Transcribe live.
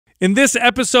In this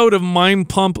episode of Mind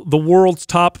Pump, the world's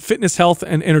top fitness, health,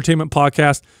 and entertainment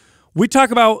podcast, we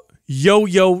talk about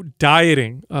yo-yo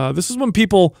dieting. This is when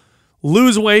people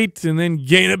lose weight and then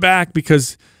gain it back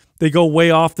because they go way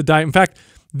off the diet. In fact,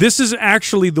 this is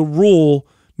actually the rule,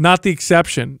 not the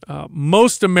exception.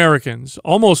 Most Americans,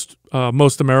 almost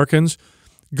most Americans,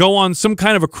 go on some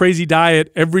kind of a crazy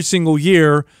diet every single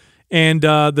year, and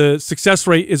the success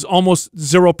rate is almost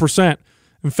 0%.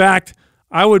 In fact,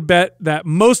 I would bet that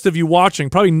most of you watching,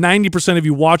 probably 90% of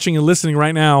you watching and listening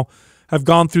right now, have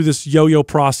gone through this yo-yo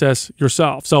process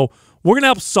yourself. So we're going to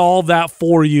help solve that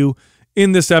for you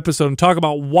in this episode and talk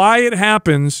about why it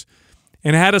happens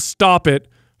and how to stop it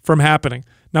from happening.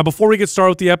 Now, before we get started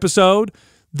with the episode,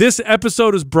 this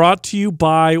episode is brought to you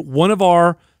by one of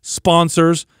our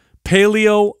sponsors,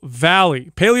 Paleo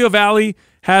Valley. Paleo Valley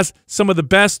has some of the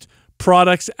best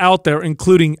products out there,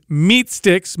 including meat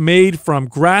sticks made from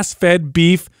grass-fed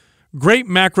beef, great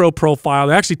macro profile.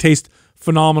 They actually taste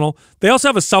phenomenal. They also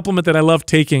have a supplement that I love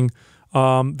taking,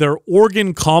 their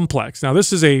organ complex. Now,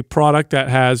 this is a product that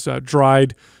has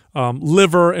dried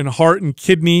liver and heart and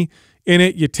kidney in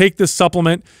it. You take this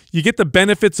supplement, you get the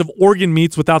benefits of organ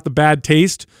meats without the bad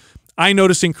taste. I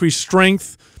notice increased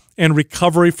strength and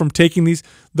recovery from taking these.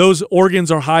 Those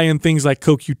organs are high in things like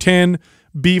CoQ10,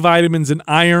 B vitamins, and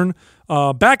iron.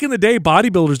 Back in the day,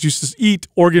 bodybuilders used to eat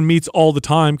organ meats all the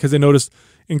time because they noticed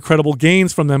incredible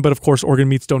gains from them. But of course, organ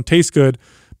meats don't taste good.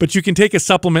 But you can take a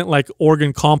supplement like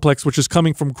Organ Complex, which is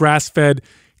coming from grass-fed,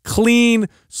 clean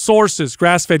sources,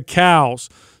 grass-fed cows.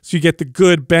 So you get the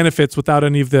good benefits without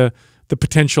any of the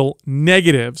potential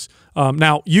negatives.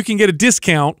 Now, you can get a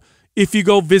discount if you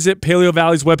go visit Paleo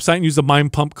Valley's website and use the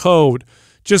Mind Pump code.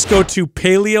 Just go to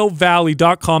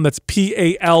paleovalley.com. That's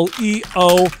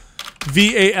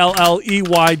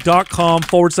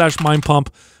PALEOVALLEY.com/Mind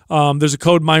Pump. There's a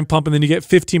code Mind Pump, and then you get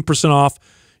 15% off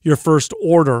your first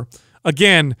order.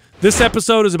 Again, this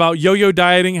episode is about yo-yo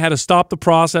dieting, how to stop the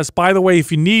process. By the way,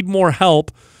 if you need more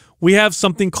help, we have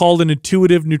something called an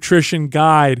intuitive nutrition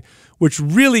guide, which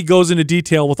really goes into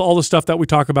detail with all the stuff that we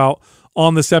talk about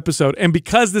on this episode. And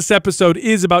because this episode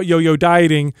is about yo-yo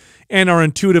dieting and our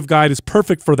intuitive guide is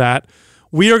perfect for that,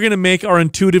 we are going to make our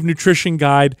intuitive nutrition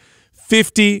guide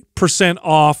 50%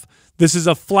 off. This is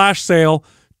a flash sale,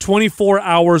 24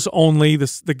 hours only.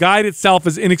 The guide itself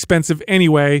is inexpensive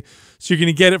anyway, so you're going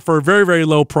to get it for a very, very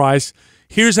low price.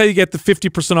 Here's how you get the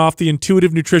 50% off the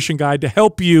intuitive nutrition guide to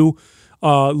help you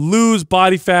lose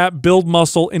body fat, build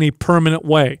muscle in a permanent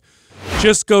way.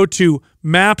 Just go to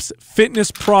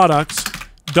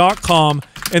mapsfitnessproducts.com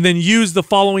and then use the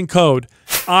following code,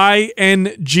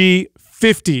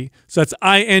 ING50. So that's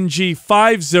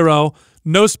ING50,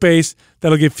 no space.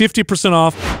 That'll give 50%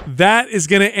 off. That is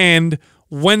going to end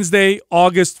Wednesday,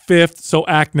 August 5th, so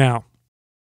act now.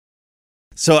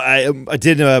 So I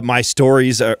did my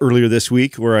stories earlier this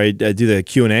week where I do the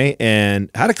Q&A and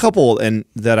had a couple and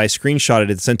that I screenshotted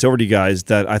and sent over to you guys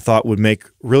that I thought would make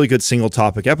really good single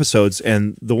topic episodes.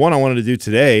 And the one I wanted to do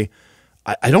today,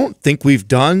 I don't think we've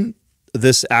done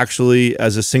this actually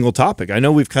as a single topic. I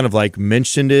know we've kind of like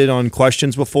mentioned it on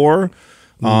questions before,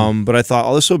 but I thought,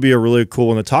 oh, this would be a really cool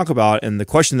one to talk about. And the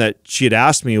question that she had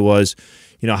asked me was,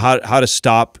 you know, how to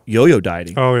stop yo-yo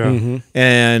dieting. Oh, yeah.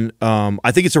 And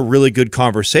I think it's a really good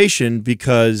conversation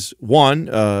because, one,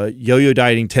 yo-yo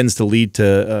dieting tends to lead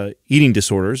to eating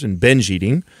disorders and binge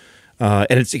eating,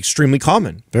 and it's extremely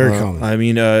common. Very common. I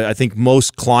mean, I think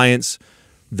most clients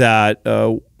that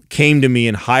came to me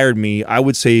and hired me, I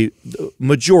would say the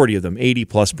majority of them,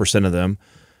 80+% of them,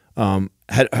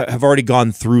 have already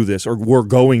gone through this or were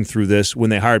going through this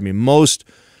when they hired me. Most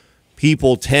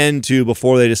people tend to,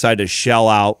 before they decide to shell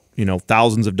out, you know,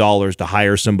 thousands of dollars to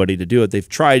hire somebody to do it, they've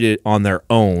tried it on their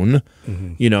own,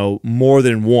 you know, more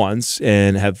than once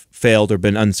and have failed or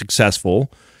been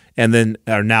unsuccessful, and then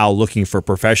are now looking for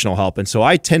professional help. And so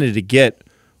I tended to get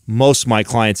most of my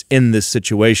clients in this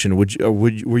situation.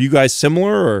 Were you guys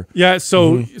similar? Or? Yeah,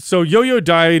 so yo-yo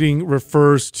dieting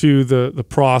refers to the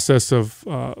process of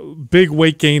big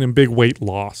weight gain and big weight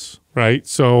loss, right?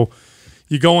 So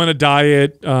you go on a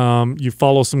diet, you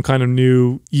follow some kind of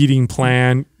new eating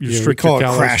plan, you restrict your calories. We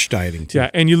call it crash dieting too.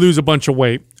 Yeah, and you lose a bunch of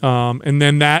weight. And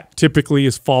then that typically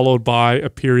is followed by a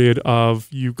period of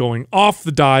you going off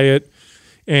the diet,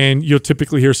 and you'll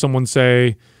typically hear someone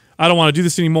say, I don't want to do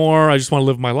this anymore. I just want to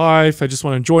live my life. I just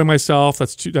want to enjoy myself.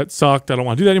 That sucked. I don't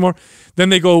want to do that anymore. Then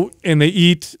they go and they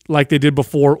eat like they did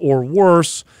before or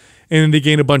worse. and then they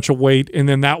gain a bunch of weight, and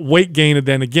then that weight gain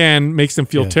then again makes them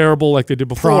feel terrible like they did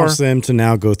before. Prompts them to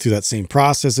now go through that same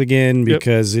process again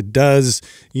because it does,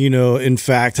 in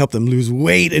fact, help them lose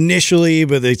weight initially,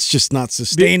 but it's just not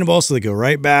sustainable, so they go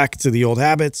right back to the old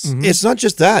habits. It's not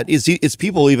just that. It's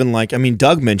people even like, I mean,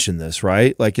 Doug mentioned this,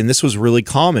 right? Like, and this was really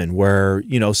common where,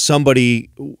 somebody,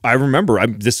 I remember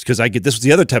this was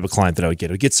the other type of client that I would get.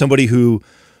 I would get somebody who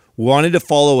wanted to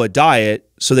follow a diet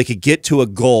so they could get to a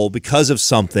goal because of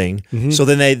something, so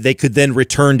then they could then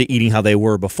return to eating how they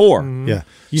were before. Yeah.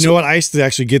 You know what? I used to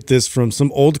actually get this from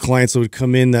some old clients that would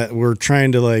come in that were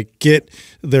trying to like get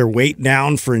their weight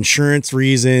down for insurance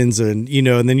reasons, and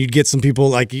and then you'd get some people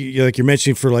like you're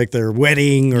mentioning for like their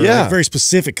wedding or like very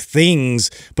specific things,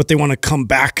 but they want to come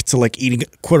back to like eating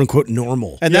quote unquote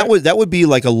normal. And that would be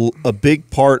like a big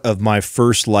part of my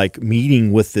first like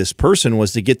meeting with this person,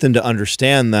 was to get them to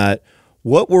understand that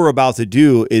what we're about to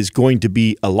do is going to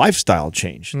be a lifestyle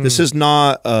change. This is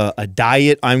not a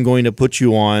diet I'm going to put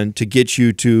you on to get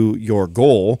you to your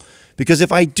goal, because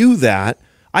if I do that,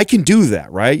 I can do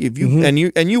that, right? If you and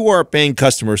you are a paying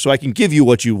customer, so I can give you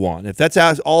what you want. If that's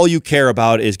all you care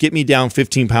about is get me down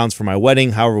 15 pounds for my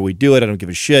wedding, however we do it, I don't give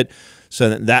a shit. So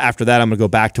that after that, I'm going to go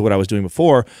back to what I was doing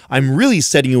before. I'm really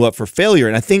setting you up for failure.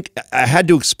 And I think I had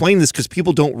to explain this because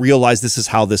people don't realize this is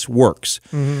how this works.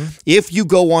 If you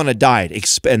go on a diet,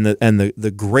 and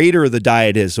the greater the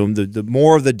diet is, so the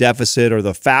more of the deficit or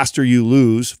the faster you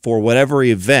lose for whatever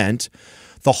event,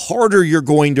 the harder you're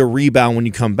going to rebound when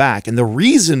you come back. And the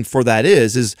reason for that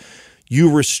is you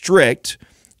restrict.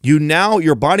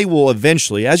 Your body will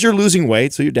eventually, as you're losing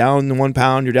weight, so you're down 1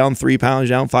 pound, you're down 3 pounds,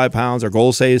 you're down 5 pounds. Our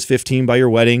goal, say, is 15 by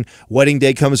your wedding. Wedding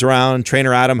day comes around,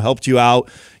 trainer Adam helped you out.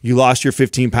 You lost your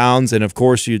 15 pounds, and of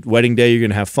course, wedding day, you're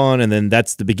going to have fun, and then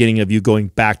that's the beginning of you going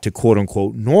back to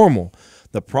quote-unquote normal.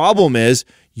 The problem is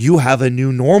you have a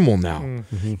new normal now.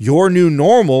 Your new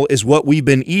normal is what we've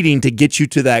been eating to get you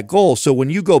to that goal. So when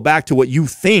you go back to what you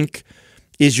think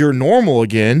is your normal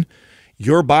again,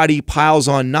 your body piles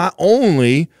on not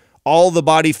only all the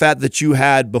body fat that you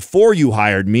had before you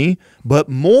hired me, but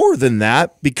more than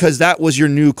that, because that was your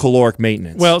new caloric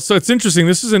maintenance. Well, so it's interesting.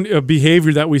 This is a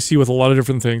behavior that we see with a lot of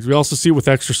different things. We also see it with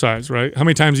exercise, right? How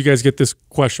many times you guys get this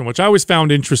question, which I always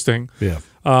found interesting. Yeah.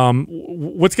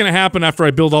 What's going to happen after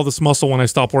I build all this muscle when I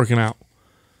stop working out?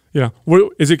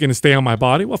 Is it going to stay on my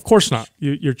body? Well, of course not.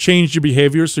 You're changed your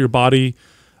behavior, so your body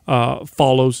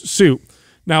follows suit.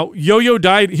 Now, yo-yo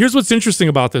diet, here's what's interesting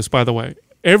about this, by the way.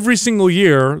 Every single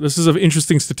year, this is an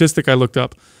interesting statistic I looked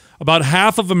up, about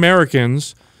half of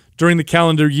Americans during the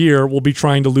calendar year will be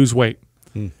trying to lose weight.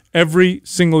 Every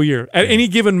single year. At any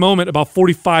given moment, about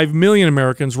 45 million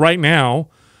Americans right now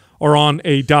are on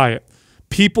a diet.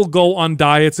 People go on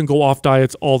diets and go off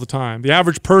diets all the time. The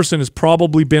average person has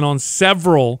probably been on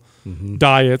several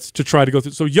diets to try to go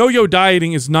through. So yo-yo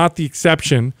dieting is not the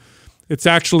exception. It's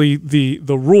actually the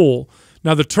rule.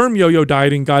 Now, the term yo-yo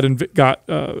dieting got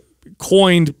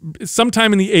coined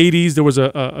sometime in the 80s. There was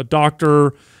a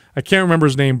doctor, I can't remember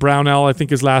his name, Brownell, I think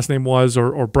his last name was,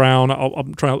 or Brown.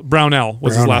 Brownell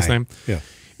was his last name. Yeah.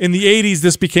 In the 80s,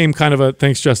 this became kind of a,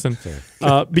 thanks, Justin,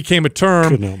 became a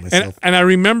term. And I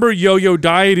remember yo-yo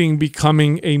dieting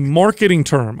becoming a marketing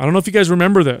term. I don't know if you guys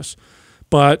remember this,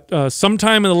 but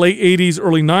sometime in the late 80s,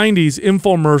 early 90s,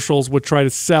 infomercials would try to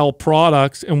sell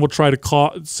products and would try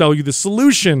to sell you the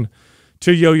solution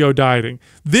to yo-yo dieting.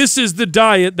 This is the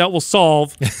diet that will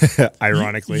solve,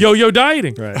 ironically, yo-yo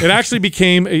dieting. Right. It actually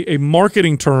became a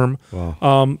marketing term.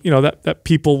 Wow. That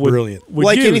people would,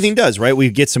 like use. Anything does, right?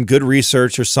 We get some good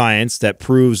research or science that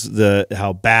proves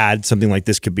how bad something like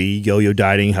this could be, yo-yo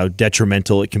dieting, how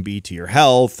detrimental it can be to your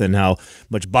health, and how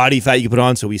much body fat you put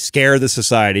on. So we scare the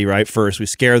society, right? First, we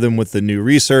scare them with the new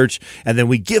research, and then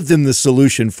we give them the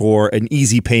solution for an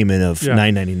easy payment of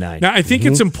 $9.99. Now, I think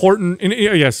it's important, and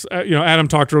yes, Adam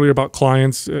talked earlier about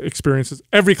clients' experiences.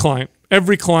 Every client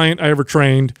I ever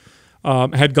trained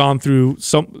had gone through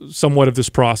somewhat of this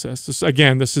process.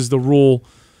 This is the rule,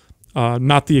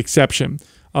 not the exception.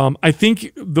 I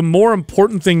think the more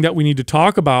important thing that we need to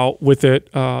talk about with it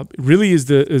really is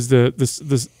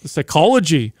the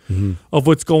psychology of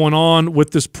what's going on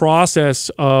with this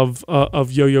process of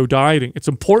yo-yo dieting. It's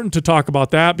important to talk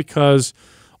about that because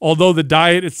although the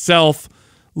diet itself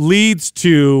leads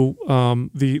to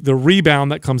the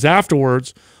rebound that comes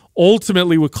afterwards,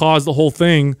 ultimately what caused the whole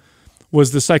thing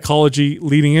was the psychology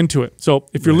leading into it. So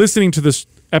if you're listening to this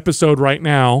episode right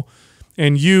now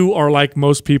and you are like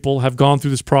most people, have gone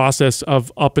through this process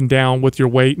of up and down with your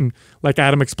weight, and like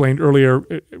Adam explained earlier,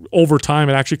 over time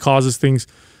it actually causes things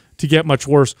to get much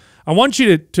worse. I want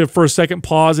you to for a second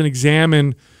pause and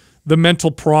examine the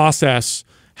mental process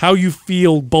how you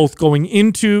feel both going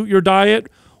into your diet,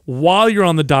 while you're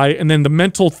on the diet, and then the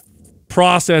mental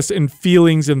process and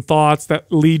feelings and thoughts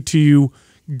that lead to you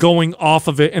going off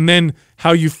of it, and then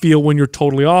how you feel when you're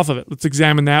totally off of it. Let's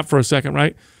examine that for a second,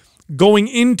 right? Going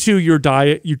into your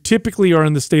diet, you typically are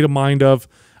in the state of mind of,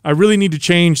 I really need to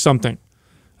change something.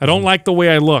 I don't like the way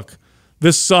I look.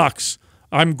 This sucks.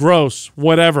 I'm gross,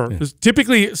 whatever.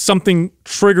 Typically something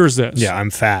triggers this. Yeah, I'm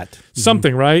fat.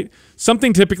 Something, right?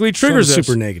 Something typically triggers this.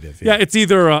 Super negative. Yeah, it's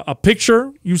either a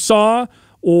picture you saw,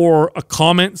 or a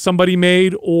comment somebody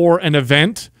made, or an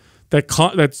event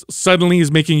that suddenly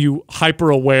is making you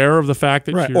hyper aware of the fact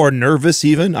that you're, or nervous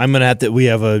even. I'm gonna have to. We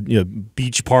have a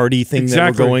beach party thing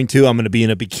that we're going to. I'm gonna be in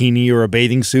a bikini or a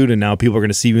bathing suit, and now people are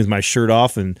gonna see me with my shirt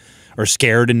off and are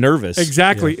scared and nervous.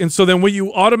 Exactly. And so then what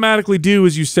you automatically do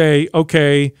is you say,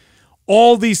 okay,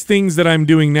 all these things that I'm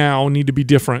doing now need to be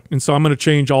different, and so I'm going to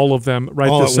change all of them right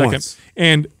this second. Once.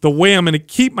 And the way I'm going to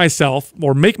keep myself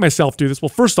or make myself do this, well,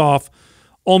 first off,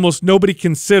 almost nobody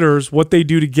considers what they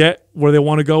do to get where they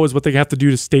want to go is what they have to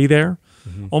do to stay there.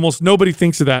 Almost nobody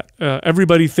thinks of that.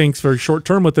 Everybody thinks very short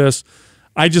term with this.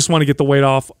 I just want to get the weight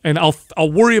off, and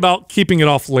I'll worry about keeping it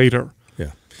off later.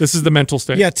 This is the mental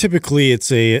state. Yeah, typically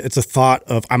it's a thought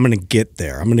of, I'm going to get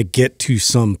there. I'm going to get to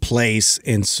some place,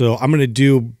 and so I'm going to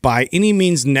do by any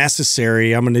means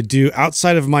necessary. I'm going to do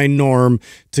outside of my norm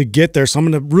to get there. So I'm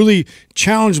going to really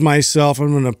challenge myself.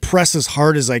 I'm going to press as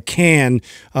hard as I can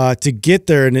to get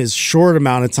there in as short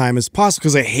amount of time as possible,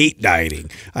 because I hate dieting.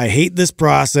 I hate this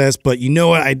process, but you know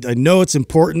what? I know it's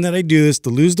important that I do this to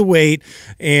lose the weight,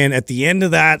 and at the end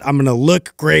of that, I'm going to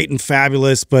look great and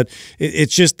fabulous, but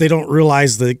it's just they don't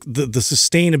realize the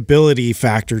sustainability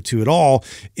factor to it all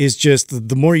is just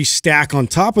the more you stack on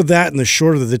top of that and the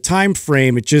shorter the time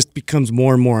frame, it just becomes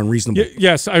more and more unreasonable.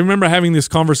 Yes, I remember having this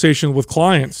conversation with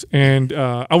clients, and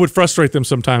I would frustrate them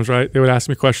sometimes, right? They would ask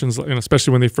me questions, and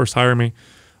especially when they first hire me,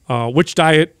 which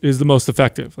diet is the most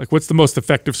effective? Like, what's the most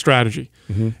effective strategy?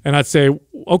 And I'd say,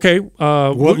 okay.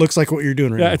 What looks like what you're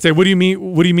doing right now? I'd say, what do you mean?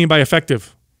 What do you mean by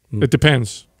effective? It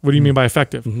depends. What do you mean by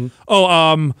effective?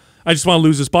 I just want to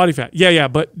lose this body fat. Yeah,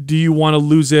 but do you want to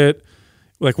lose it?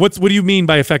 Like, what do you mean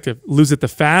by effective? Lose it the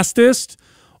fastest,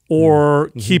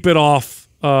 or keep it off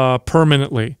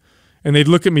permanently? And they'd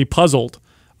look at me puzzled,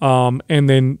 and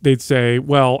then they'd say,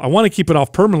 "Well, I want to keep it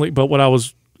off permanently, but what I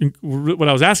was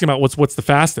asking about what's the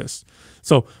fastest?"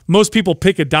 So most people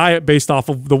pick a diet based off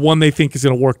of the one they think is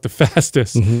going to work the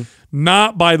fastest,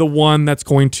 not by the one that's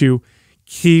going to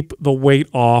keep the weight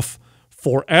off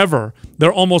forever.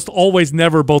 They're almost always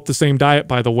never both the same diet,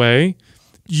 by the way.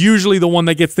 Usually the one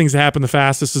that gets things to happen the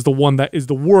fastest is the one that is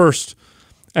the worst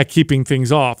at keeping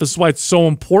things off. This is why it's so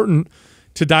important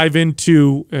to dive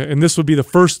into, and this would be the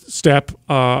first step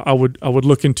I would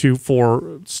look into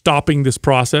for stopping this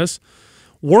process.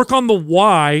 Work on the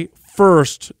why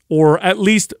first, or at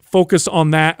least focus on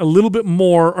that a little bit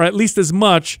more, or at least as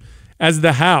much as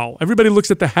the how. Everybody looks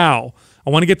at the how.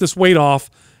 I want to get this weight off.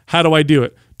 How do I do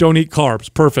it? Don't eat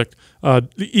carbs. Perfect.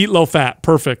 Eat low fat.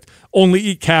 Perfect. Only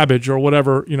eat cabbage or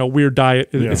whatever weird diet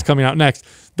is coming out next.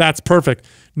 That's perfect.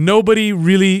 Nobody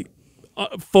really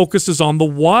focuses on the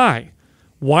why.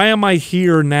 Why am I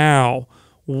here now?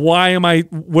 Why am I?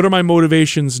 What are my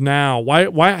motivations now?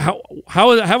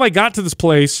 How have I got to this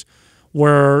place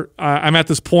where I'm at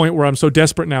this point where I'm so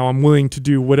desperate now I'm willing to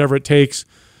do whatever it takes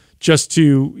just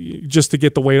to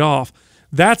get the weight off.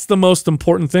 That's the most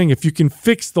important thing. If you can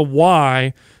fix the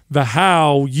why, the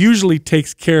how usually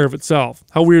takes care of itself.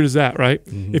 How weird is that, right?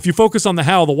 If you focus on the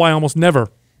how, the why almost never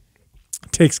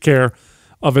takes care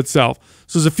of itself.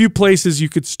 So there's a few places you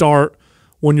could start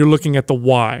when you're looking at the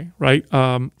why, right?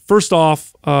 First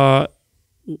off,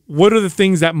 what are the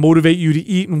things that motivate you to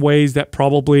eat in ways that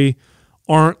probably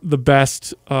aren't the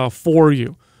best for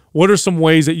you? What are some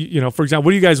ways that, for example,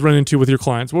 what do you guys run into with your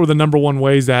clients? What are the number one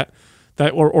ways that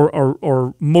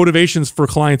or motivations for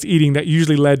clients eating that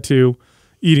usually led to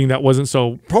eating that wasn't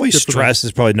so probably stress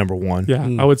is probably number one. Yeah,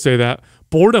 I would say that.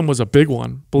 Boredom was a big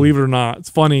one, believe it or not. It's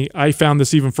funny. I found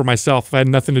this even for myself. If I had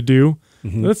nothing to do,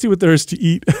 let's see what there is to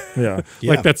eat.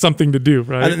 Like that's something to do,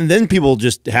 right? And then people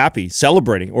just happy,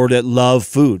 celebrating, or that love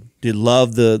food. They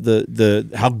love the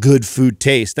how good food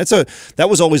tastes. That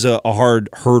was always a hard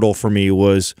hurdle for me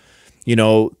was,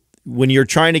 when you're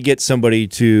trying to get somebody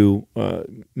to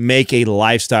make a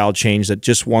lifestyle change that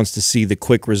just wants to see the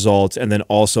quick results and then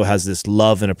also has this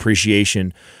love and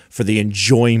appreciation for the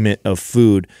enjoyment of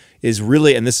food is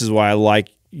really, and this is why I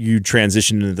like you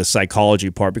transition into the psychology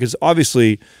part, because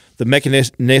obviously the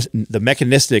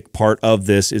mechanistic part of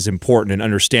this is important in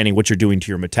understanding what you're doing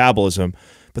to your metabolism.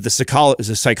 But the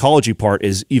psychology part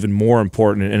is even more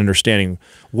important in understanding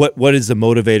what is the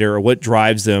motivator or what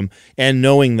drives them, and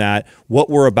knowing that what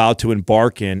we're about to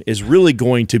embark in is really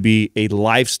going to be a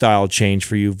lifestyle change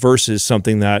for you versus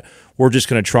something that we're just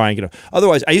going to try and get.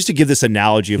 Otherwise, I used to give this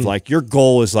analogy of like your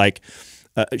goal is like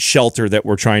a shelter that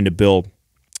we're trying to build.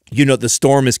 You know, the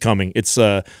storm is coming. It's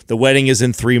the wedding is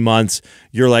in 3 months.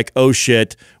 You're like, oh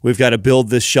shit, we've got to build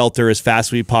this shelter as fast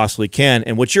as we possibly can.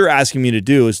 And what you're asking me to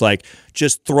do is like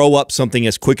just throw up something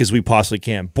as quick as we possibly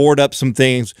can. Board up some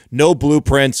things, no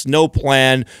blueprints, no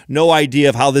plan, no idea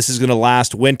of how this is going to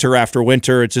last winter after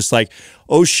winter. It's just like,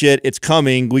 oh shit, it's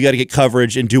coming. We got to get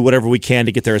coverage and do whatever we can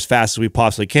to get there as fast as we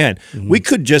possibly can. We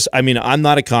could just, I mean, I'm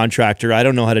not a contractor. I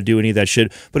don't know how to do any of that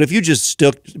shit. But if you just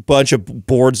stuck a bunch of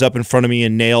boards up in front of me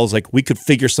and nails, like we could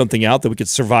figure something out that we could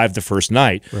survive the first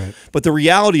night. Right. But the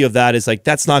reality of that is like,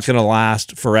 that's not going to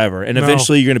last forever. And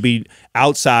eventually you're going to be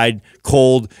outside,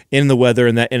 cold, in the weather,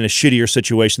 in a shittier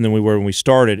situation than we were when we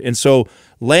started. And so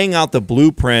laying out the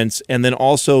blueprints and then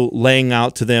also laying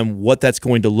out to them what that's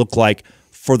going to look like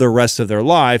for the rest of their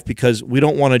life, because we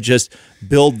don't want to just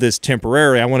build this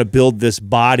temporary. I want to build this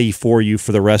body for you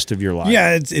for the rest of your life.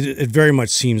 Yeah, it very much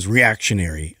seems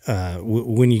reactionary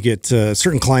when you get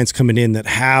certain clients coming in that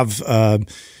have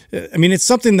I mean, it's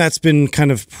something that's been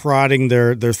kind of prodding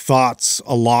their thoughts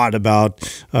a lot about,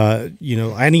 you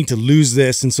know, I need to lose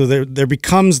this. And so there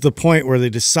becomes the point where they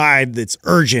decide it's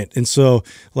urgent. And so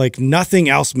like nothing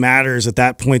else matters at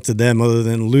that point to them other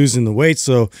than losing the weight.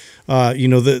 So, you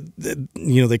know,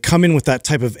 they come in with that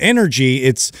type of energy.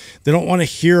 They don't want to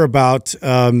hear about,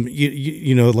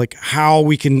 you know, like how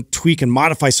we can tweak and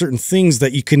modify certain things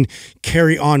that you can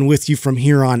carry on with you from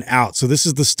here on out. So this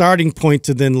is the starting point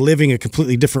to then living a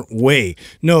completely different way.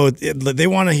 No, they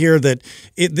want to hear that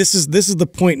this is the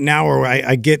point now where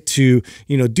I get to,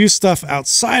 you know, do stuff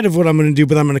outside of what I'm going to do,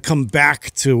 but I'm going to come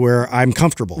back to where I'm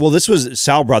comfortable. Well,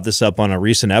 Sal brought this up on a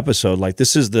recent episode. Like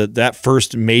this is that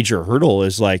first major hurdle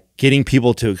is like getting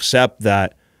people to accept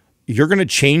that you're going to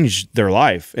change their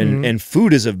life, and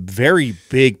food is a very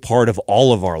big part of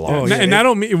all of our lives. Oh, yeah.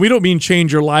 And we don't mean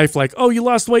change your life like, oh, you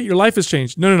lost weight, your life has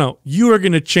changed. No. You are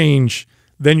going to change,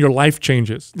 then your life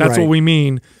changes. That's right. what we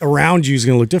mean. Around you is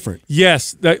going to look different.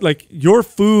 Yes, that like your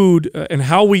food and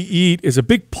how we eat is a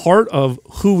big part of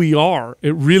who we are.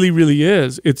 It really, really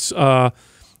is. It's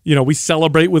you know, we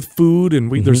celebrate with food,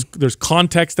 and there's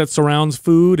context that surrounds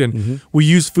food, and we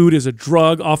use food as a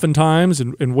drug oftentimes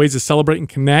in ways to celebrate and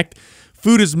connect.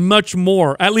 Food is much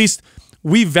more, at least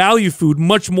we value food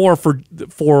much more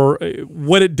for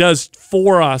what it does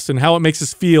for us and how it makes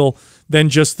us feel than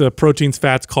just the proteins,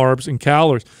 fats, carbs, and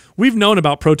calories. We've known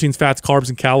about proteins, fats, carbs,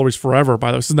 and calories forever,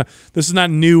 by the way. This is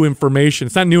not new information.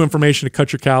 It's not new information to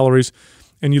cut your calories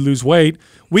and you lose weight.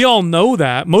 We all know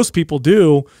that. Most people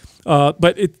do.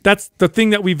 But that's the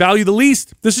thing that we value the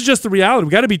least. This is just the reality.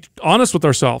 We got to be honest with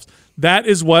ourselves. That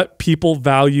is what people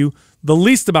value the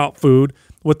least about food.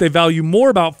 What they value more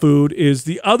about food is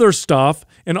the other stuff,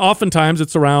 and oftentimes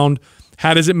it's around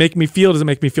how does it make me feel? Does it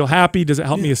make me feel happy? Does it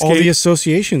help me escape? All the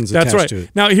associations attached to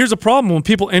it. Now, here's a problem. When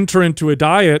people enter into a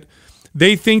diet,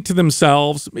 they think to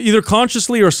themselves, either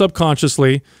consciously or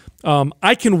subconsciously,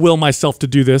 I can will myself to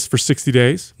do this for 60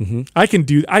 days. I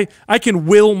can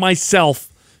will myself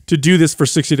to do this for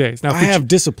 60 days. Now, if I have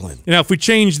discipline. Now, if we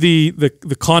change the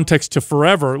context to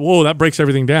forever, whoa, that breaks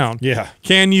everything down. Yeah.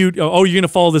 Can you? Oh, you're going to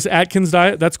follow this Atkins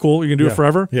diet? That's cool. You're going to do it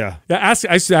forever? Yeah. I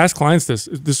used to ask clients this.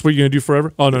 Is this what you're going to do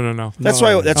forever? Oh, no. That's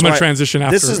why. I'm going to transition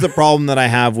after. This is the problem that I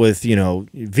have with, you know,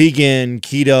 vegan,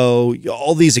 keto,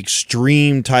 all these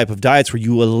extreme type of diets where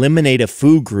you eliminate a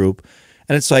food group.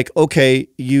 And it's like, okay,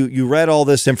 you read all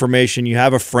this information. You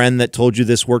have a friend that told you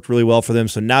this worked really well for them.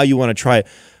 So now you want to try it.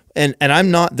 And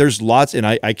I'm not, there's lots, and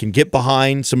I can get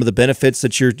behind some of the benefits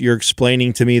that you're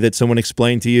explaining to me that someone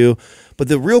explained to you. But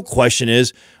the real question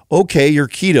is, okay, you're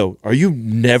keto. Are you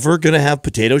never going to have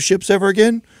potato chips ever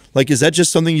again? Like, is that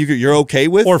just something you're okay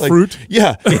with? Or like, fruit?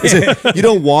 Yeah. You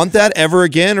don't want that ever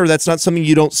again, or that's not something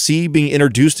you don't see being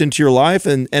introduced into your life?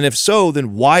 And if so,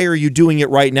 then why are you doing it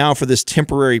right now for this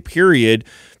temporary period?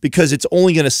 Because it's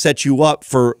only going to set you up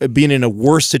for being in a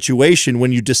worse situation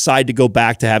when you decide to go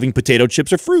back to having potato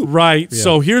chips or fruit. Right. Yeah.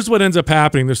 So here's what ends up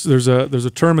happening. There's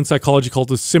a term in psychology called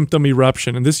the symptom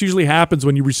eruption. And this usually happens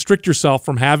when you restrict yourself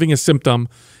from having a symptom,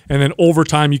 and then over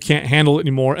time you can't handle it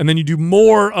anymore. And then you do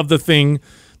more of the thing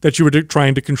that you were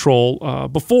trying to control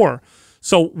before.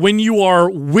 So when you are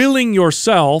willing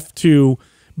yourself to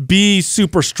be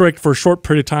super strict for a short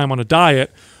period of time on a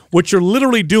diet, What you're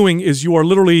literally doing is you are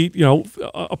literally,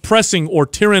 oppressing or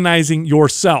tyrannizing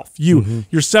yourself.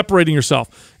 You're separating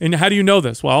yourself. And how do you know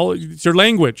this? Well, it's your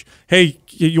language. Hey,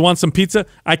 you want some pizza?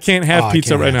 I can't have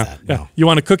pizza right now. No. Yeah. You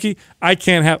want a cookie? I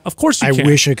can't have. Of course you can. I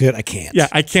wish I could. I can't. Yeah,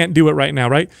 I can't do it right now,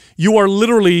 right? You are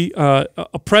literally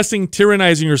oppressing,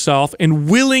 tyrannizing yourself, and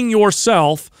willing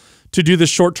yourself to do this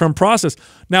short-term process.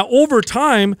 Now, over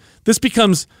time, this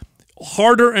becomes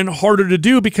harder and harder to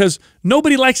do because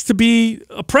nobody likes to be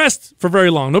oppressed for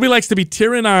very long. Nobody likes to be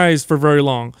tyrannized for very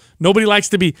long. Nobody likes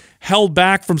to be held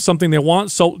back from something they want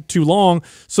so too long.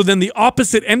 So then the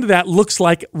opposite end of that looks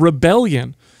like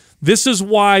rebellion. This is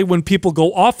why when people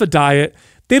go off a diet,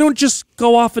 they don't just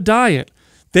go off a diet.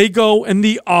 They go in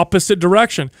the opposite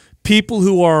direction. People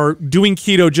who are doing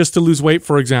keto just to lose weight,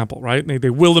 for example, right?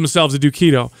 They will themselves to do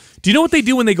keto. Do you know what they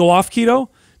do when they go off keto?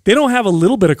 They don't have a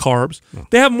little bit of carbs. No.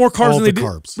 They have more carbs than they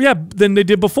did. Yeah, than they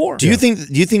did before. Do you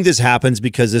think this happens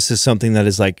because this is something that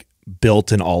is like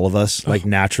built in all of us, like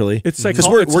naturally? It's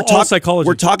psychology. We're psychology.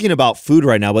 We're talking about food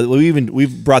right now, but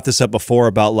we've brought this up before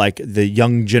about like the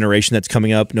young generation that's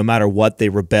coming up. No matter what, they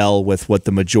rebel with what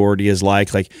the majority is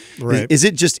like. Like, is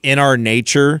it just in our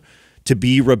nature to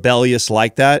be rebellious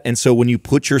like that? And so when you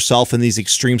put yourself in these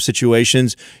extreme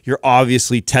situations, you're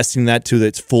obviously testing that to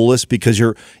its fullest, because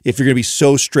if you're going to be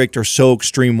so strict or so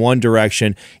extreme one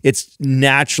direction, it's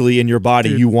naturally in your body.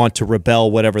 Dude, you want to rebel,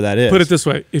 whatever that is. Put it this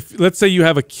way. If let's say you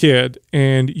have a kid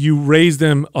and you raise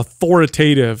them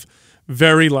authoritative,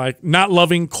 very like not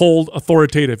loving, cold,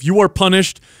 authoritative, you are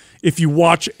punished if you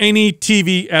watch any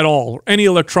TV at all or any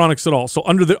electronics at all. So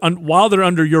while they're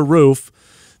under your roof,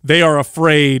 they are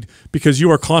afraid because you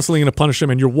are constantly going to punish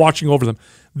them and you're watching over them.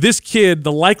 This kid,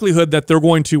 the likelihood that they're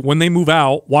going to, when they move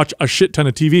out, watch a shit ton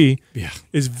of TV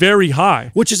is very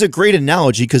high. Which is a great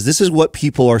analogy, because this is what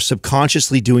people are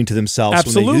subconsciously doing to themselves.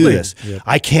 Absolutely. When they do this. Yep.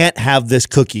 I can't have this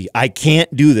cookie. I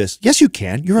can't do this. Yes, you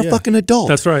can. You're a fucking adult.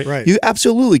 That's right. You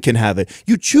absolutely can have it.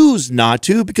 You choose not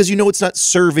to because you know it's not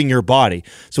serving your body.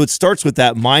 So it starts with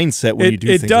that mindset when you do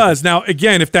things. It does. Now,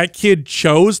 again, if that kid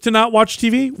chose to not watch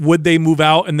TV, would they move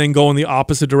out and then go in the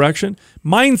opposite direction?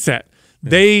 Mindset.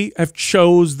 They have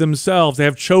chose themselves. They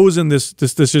have chosen this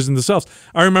decision themselves.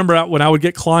 I remember when I would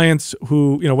get clients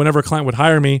who, whenever a client would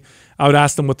hire me, I would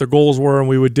ask them what their goals were, and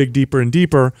we would dig deeper and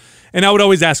deeper. And I would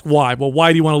always ask why. Well,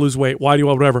 why do you want to lose weight? Why do you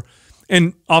want whatever?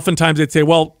 And oftentimes they'd say,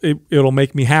 well, it'll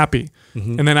make me happy.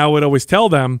 Mm-hmm. And then I would always tell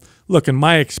them, look, in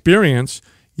my experience,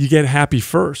 you get happy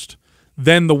first.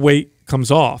 Then the weight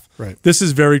comes off. Right. This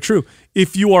is very true.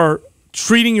 If you are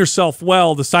treating yourself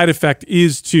well, the side effect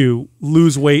is to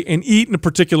lose weight and eat in a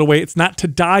particular way. It's not to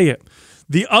diet.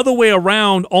 The other way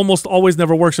around almost always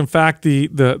never works. In fact,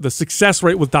 the success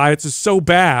rate with diets is so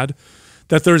bad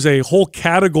that there's a whole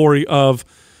category of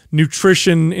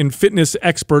nutrition and fitness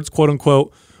experts, quote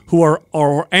unquote, who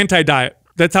are anti-diet.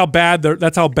 That's how bad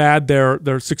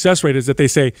their success rate is, that they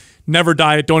say never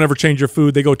diet, don't ever change your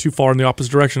food. They go too far in the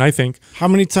opposite direction, I think. How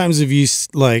many times have you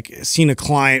seen a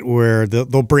client where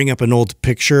they'll bring up an old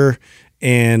picture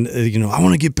and I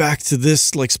want to get back to this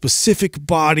specific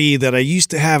body that I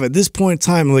used to have at this point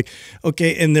in time,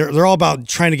 okay, and they're all about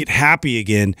trying to get happy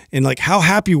again, and how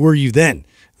happy were you then?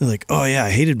 They're like, oh yeah,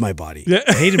 I hated my body.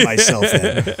 I hated myself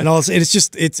then. And all this,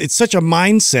 it's such a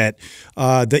mindset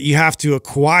that you have to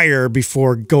acquire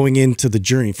before going into the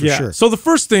journey, for sure. So the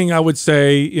first thing I would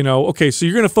say, okay, so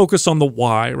you're going to focus on the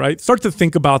why, right? Start to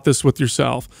think about this with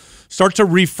yourself. Start to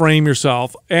reframe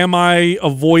yourself. Am I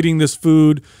avoiding this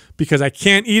food because I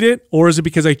can't eat it, or is it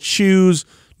because I choose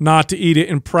not to eat it?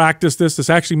 And practice this. This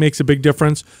actually makes a big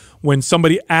difference. When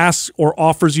somebody asks or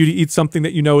offers you to eat something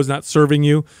that you know is not serving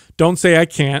you, don't say I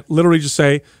can't. Literally just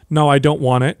say, no, I don't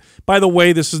want it. By the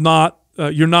way, this is not,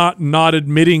 you're not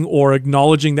admitting or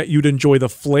acknowledging that you'd enjoy the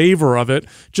flavor of it.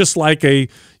 Just like a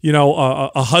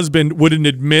husband wouldn't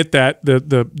admit that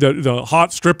the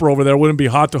hot stripper over there wouldn't be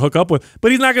hot to hook up with,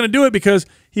 but he's not going to do it because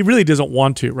he really doesn't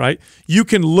want to, right? You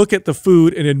can look at the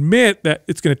food and admit that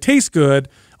it's going to taste good.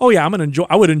 Oh yeah,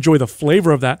 I would enjoy the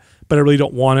flavor of that, but I really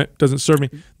don't want it. It doesn't serve me.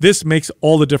 This makes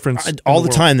all the difference. All the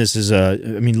time. This is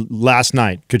last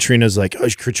night, Katrina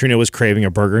was craving a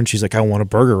burger, and she's like, I want a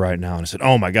burger right now. And I said,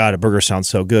 oh my God, a burger sounds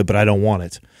so good, but I don't want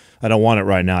it. I don't want it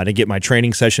right now. I didn't get my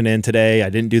training session in today.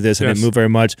 I didn't do this. I didn't move very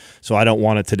much, so I don't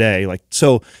want it today.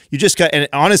 So you just got, and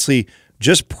honestly,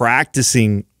 just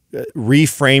practicing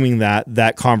reframing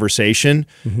that conversation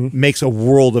makes a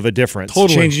world of a difference.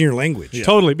 Totally. Changing your language. Yeah.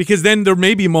 Totally. Because then there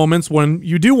may be moments when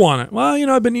you do want it. Well,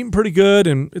 I've been eating pretty good,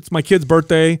 and it's my kid's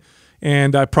birthday,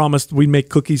 and I promised we'd make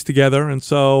cookies together. And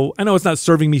so I know it's not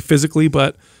serving me physically,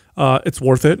 but it's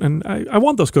worth it. And I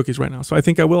want those cookies right now. So I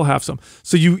think I will have some.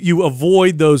 So you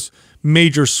avoid those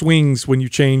major swings when you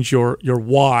change your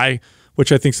why,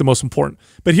 which I think is the most important.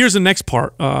 But here's the next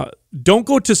part. Don't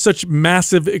go to such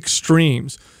massive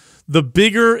extremes. The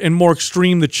bigger and more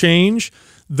extreme the change,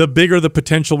 the bigger the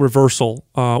potential reversal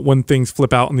when things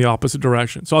flip out in the opposite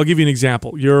direction. So I'll give you an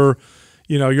example. You're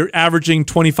averaging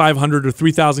 2,500 or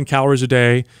 3,000 calories a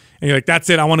day, and you're like, that's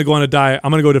it, I want to go on a diet.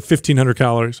 I'm going to go to 1,500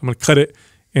 calories. I'm going to cut it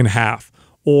in half.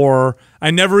 Or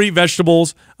I never eat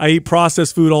vegetables. I eat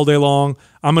processed food all day long.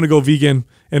 I'm going to go vegan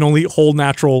and only eat whole,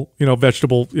 natural,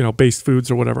 vegetable, based foods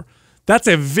or whatever. That's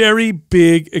a very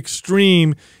big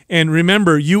extreme. And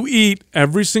remember, you eat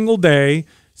every single day,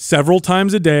 several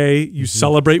times a day. You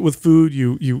celebrate with food.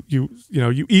 You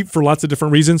eat for lots of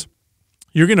different reasons.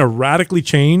 You're going to radically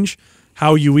change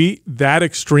how you eat. That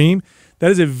extreme. That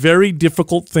is a very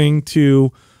difficult thing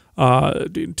to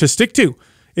stick to.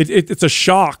 It's a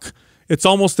shock. It's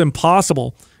almost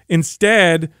impossible.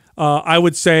 Instead, I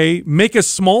would say make a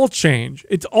small change.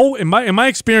 It's in my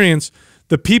experience,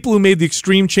 the people who made the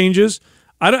extreme changes,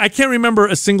 I can't remember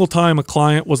a single time a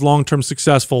client was long-term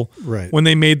successful when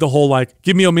they made the whole, like,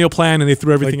 give me a meal plan, and they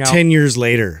threw everything out. 10 years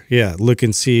later, yeah, look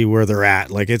and see where they're at.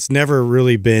 Like, it's never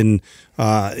really been,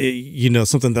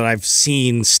 something that I've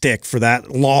seen stick for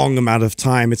that long amount of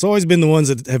time. It's always been the ones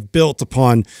that have built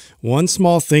upon one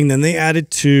small thing, then they added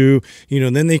two,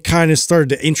 then they kind of started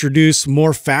to introduce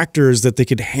more factors that they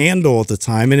could handle at the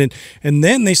time. And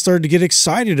then they started to get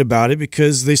excited about it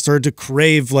because they started to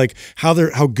crave, like, how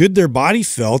good their body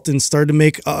felt, and started to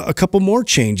make a couple more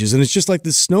changes. And it's just like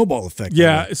this snowball effect.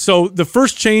 Yeah. So the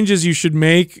first changes you should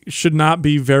make should not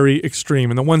be very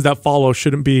extreme, and the ones that follow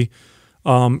shouldn't be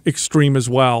extreme as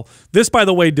well. This, by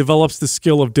the way, develops the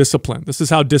skill of discipline. This is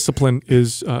how discipline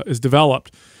is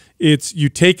developed. It's you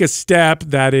take a step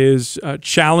that is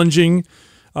challenging.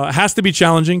 It has to be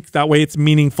challenging. That way it's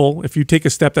meaningful. If you take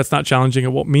a step that's not challenging,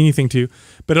 it won't mean anything to you.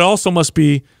 But it also must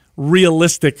be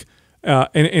realistic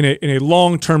in a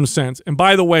long-term sense. And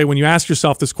by the way, when you ask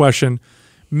yourself this question,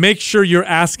 make sure you're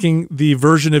asking the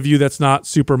version of you that's not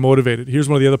super motivated. Here's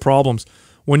one of the other problems.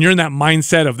 When you're in that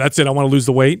mindset of, that's it, I want to lose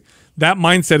the weight, that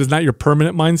mindset is not your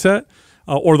permanent mindset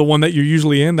or the one that you're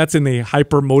usually in. That's in the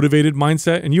hyper-motivated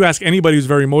mindset. And you ask anybody who's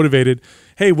very motivated,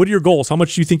 hey, what are your goals? How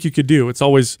much do you think you could do? It's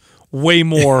always way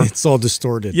more. It's all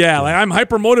distorted. Yeah, like, I'm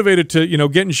hyper-motivated to,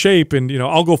 get in shape, and,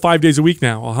 I'll go 5 days a week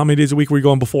now. Well, how many days a week were you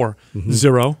going before?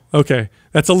 0. Okay,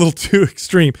 that's a little too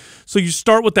extreme. So you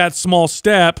start with that small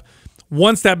step.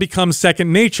 Once that becomes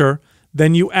second nature,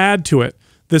 then you add to it.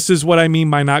 This is what I mean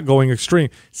by not going extreme.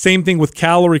 Same thing with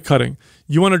calorie cutting.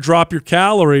 You want to drop your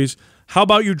calories. How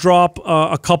about you drop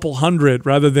a couple hundred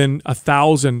rather than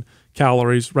 1,000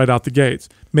 calories right out the gates?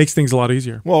 Makes things a lot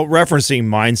easier. Well, referencing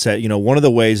mindset, one of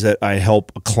the ways that I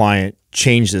help a client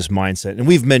change this mindset, and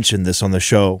we've mentioned this on the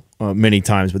show many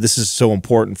times, but this is so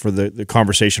important for the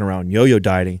conversation around yo-yo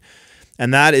dieting,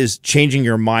 and that is changing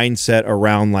your mindset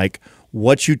around, like,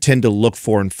 what you tend to look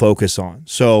for and focus on.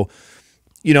 So,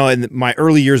 in my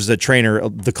early years as a trainer,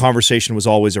 the conversation was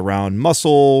always around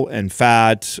muscle and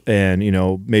fat and,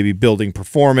 maybe building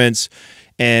performance.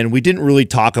 And we didn't really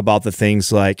talk about the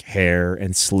things like hair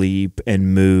and sleep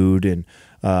and mood and,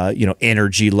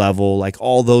 energy level. Like,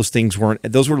 all those things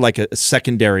those were like a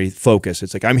secondary focus.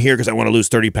 It's like, I'm here because I want to lose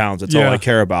 30 pounds. That's all I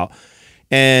care about.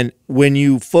 And when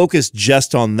you focus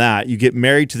just on that, you get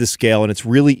married to the scale, and it's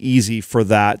really easy for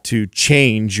that to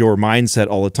change your mindset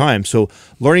all the time. So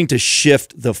learning to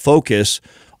shift the focus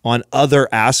on other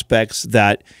aspects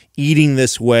that eating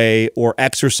this way or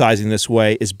exercising this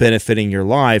way is benefiting your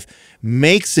life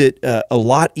makes it a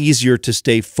lot easier to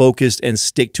stay focused and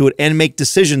stick to it and make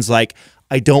decisions like,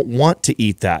 I don't want to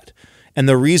eat that. And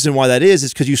the reason why that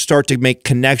is because you start to make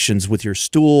connections with your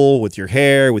stool, with your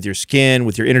hair, with your skin,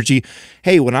 with your energy.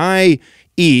 Hey, when I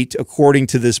eat according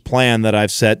to this plan that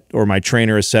I've set, or my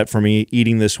trainer has set for me,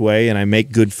 eating this way, and I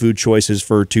make good food choices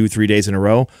for 2-3 days in a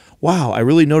row, wow, I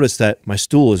really noticed that my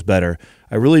stool is better.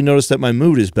 I really noticed that my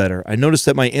mood is better. I noticed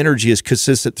that my energy is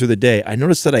consistent through the day. I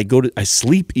noticed that I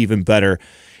sleep even better.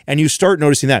 And you start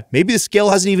noticing that. Maybe the scale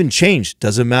hasn't even changed.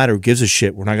 Doesn't matter. Who gives a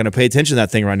shit? We're not going to pay attention to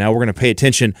that thing right now. We're going to pay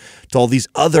attention to all these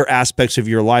other aspects of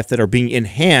your life that are being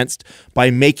enhanced by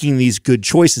making these good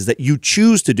choices that you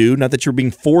choose to do, not that you're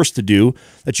being forced to do,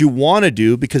 that you want to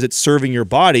do because it's serving your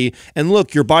body. And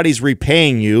look, your body's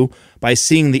repaying you by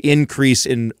seeing the increase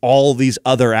in all these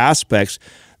other aspects.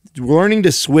 Learning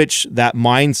to switch that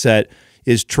mindset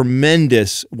is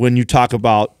tremendous when you talk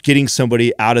about getting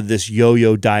somebody out of this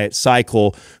yo-yo diet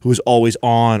cycle who is always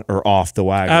on or off the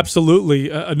wagon. Absolutely.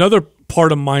 Another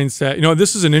part of mindset,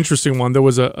 this is an interesting one. There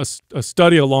was a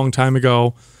study a long time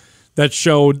ago, that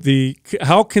showed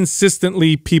how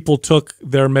consistently people took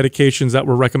their medications that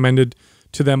were recommended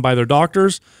to them by their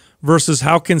doctors versus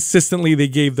how consistently they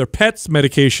gave their pets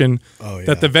medication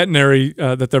that their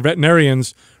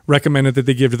veterinarians recommended that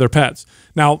they give to their pets.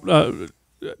 Now,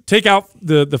 take out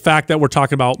the fact that we're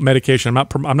talking about medication.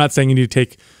 I'm not saying you need to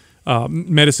take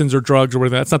medicines or drugs or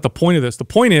whatever. That's not the point of this. The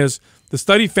point is the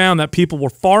study found that people were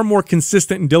far more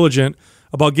consistent and diligent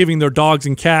about giving their dogs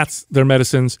and cats their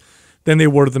medicines than they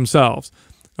were to themselves.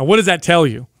 Now, what does that tell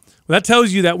you? Well, that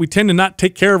tells you that we tend to not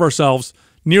take care of ourselves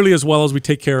nearly as well as we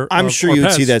take care of our pets. I'm sure you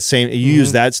would see that same, you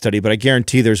use that study, but I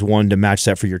guarantee there's one to match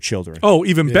that for your children. Oh,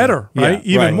 even better, right?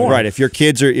 Even more. Right. If your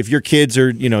kids are,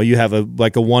 you have a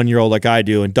 1-year-old like I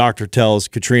do, and doctor tells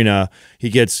Katrina he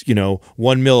gets, 1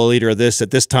 milliliter of this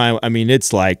at this time. I mean,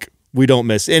 it's like, we don't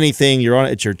miss anything. You're on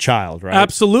it. It's your child, right?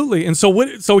 Absolutely. And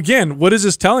so again, what is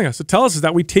this telling us? It tells us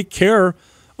that we take care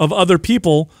of other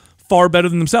people far better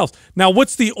than themselves. Now,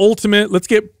 what's the ultimate, let's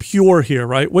get pure here,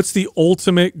 right? What's the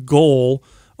ultimate goal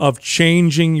of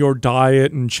changing your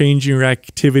diet and changing your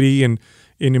activity and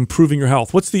improving your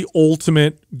health? What's the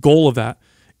ultimate goal of that?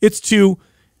 It's to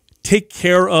take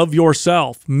care of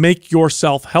yourself, make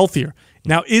yourself healthier.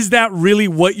 Now, is that really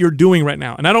what you're doing right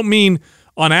now? And I don't mean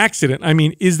on accident. I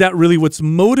mean, is that really what's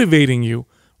motivating you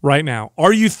right now?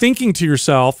 Are you thinking to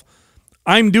yourself,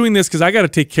 I'm doing this because I got to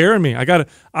take care of me.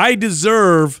 I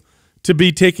deserve to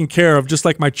be taken care of just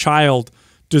like my child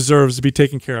deserves to be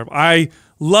taken care of. I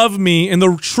love me in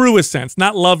the truest sense,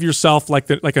 not love yourself like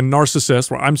a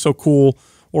narcissist where I'm so cool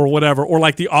or whatever, or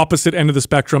like the opposite end of the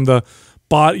spectrum, the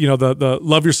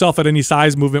love yourself at any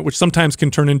size movement, which sometimes can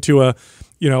turn into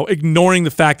ignoring the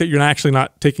fact that you're actually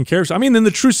not taking care of yourself. I mean, in the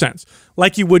true sense,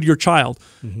 like you would your child.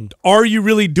 Mm-hmm. Are you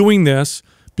really doing this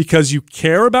because you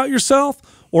care about yourself,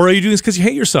 or are you doing this because you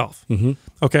hate yourself? Mm-hmm.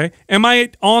 Okay. Am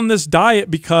I on this diet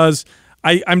because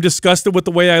I'm disgusted with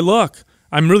the way I look?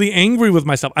 I'm really angry with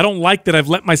myself. I don't like that I've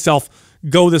let myself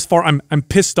go this far. I'm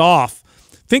pissed off.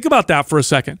 Think about that for a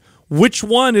second. Which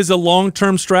one is a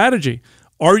long-term strategy?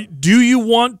 Do you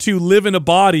want to live in a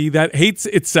body that hates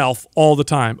itself all the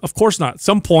time? Of course not. At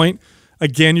some point,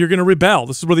 again, you're going to rebel.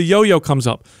 This is where the yo-yo comes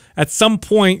up. At some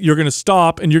point, you're going to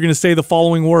stop and you're going to say the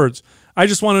following words. I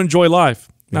just want to enjoy life.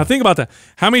 Yeah. Now, think about that.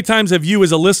 How many times have you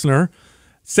as a listener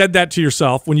said that to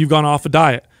yourself when you've gone off a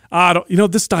diet?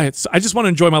 This diet, I just want to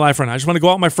enjoy my life right now. I just want to go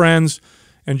out with my friends,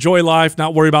 enjoy life,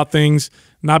 not worry about things,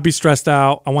 not be stressed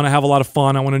out. I want to have a lot of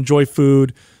fun. I want to enjoy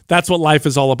food. That's what life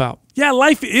is all about. Yeah,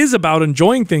 life is about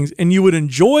enjoying things, and you would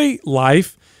enjoy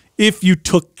life if you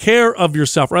took care of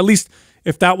yourself, or at least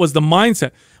if that was the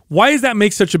mindset. Why does that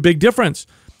make such a big difference?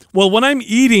 Well, when I'm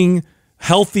eating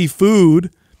healthy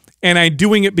food and I'm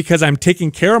doing it because I'm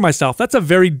taking care of myself, that's a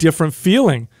very different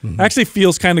feeling. Mm-hmm. It actually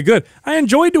feels kind of good. I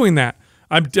enjoy doing that.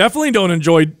 I definitely don't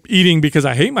enjoy eating because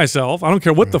I hate myself. I don't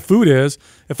care what the food is.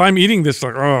 If I'm eating this,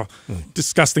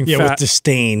 disgusting fat. Yeah, with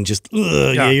disdain,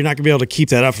 you're not going to be able to keep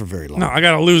that up for very long. No, I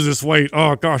got to lose this weight.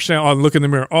 Oh, gosh, look in the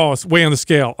mirror. Oh, it's way on the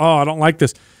scale. Oh, I don't like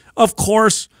this. Of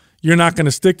course, you're not going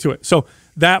to stick to it. So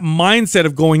that mindset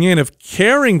of going in, of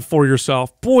caring for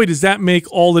yourself, boy, does that make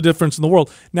all the difference in the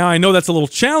world. Now, I know that's a little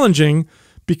challenging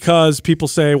because people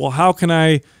say, well, how can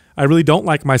I really don't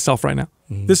like myself right now.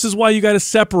 Mm-hmm. This is why you got to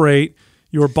separate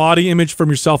your body image from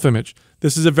your self-image.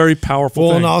 This is a very powerful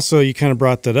thing. And also you kind of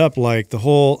brought that up, like the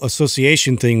whole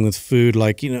association thing with food.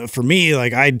 Like, for me,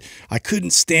 like I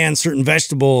couldn't stand certain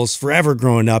vegetables forever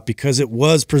growing up because it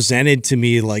was presented to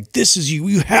me like, this is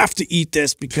you have to eat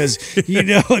this because, if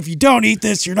you don't eat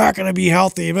this, you're not going to be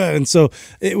healthy. And so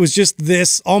it was just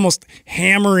this almost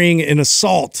hammering and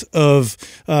assault of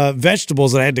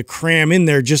vegetables that I had to cram in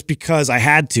there just because I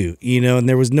had to, and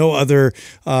there was no other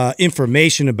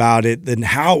information about it than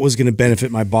how it was going to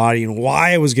benefit my body and why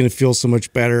I was going to feel so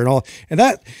much better and all. And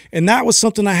that was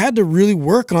something I had to really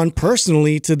work on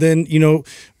personally to then,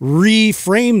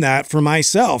 reframe that for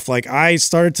myself. Like I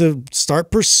started to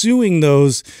pursuing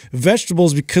those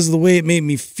vegetables because of the way it made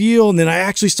me feel. And then I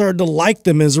actually started to like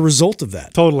them as a result of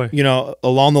that. Totally.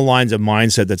 Along the lines of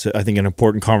mindset, that's, I think, an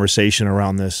important conversation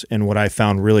around this. And what I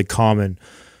found really common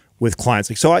with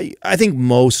clients. So I think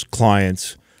most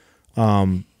clients,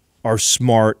 are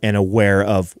smart and aware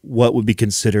of what would be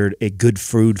considered a good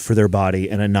food for their body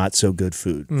and a not so good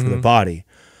food for their body.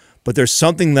 But there's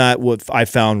something that what I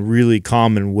found really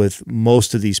common with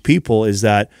most of these people is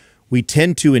that we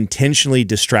tend to intentionally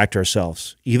distract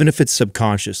ourselves, even if it's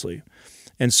subconsciously.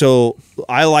 And so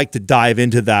I like to dive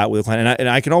into that with a client. And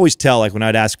I can always tell, like when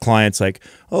I'd ask clients like,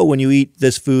 oh, when you eat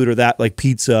this food or that, like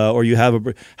pizza, or you have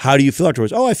how do you feel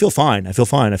afterwards? Oh, I feel fine. I feel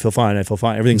fine. I feel fine. I feel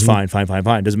fine. Everything's fine.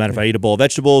 Doesn't matter if I eat a bowl of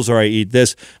vegetables or I eat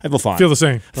this, I feel fine. Feel the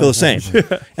same. Feel the same.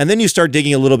 And then you start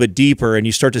digging a little bit deeper and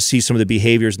you start to see some of the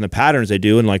behaviors and the patterns they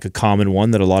do. And like a common one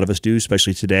that a lot of us do,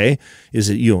 especially today, is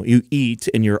that you eat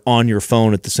and you're on your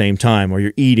phone at the same time, or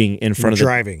you're eating in front of the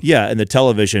driving. Yeah, and the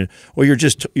television, or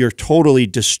you're totally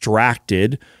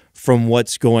distracted from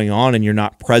what's going on and you're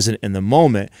not present in the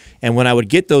moment. And when I would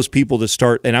get those people to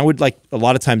start, and I would like a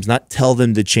lot of times not tell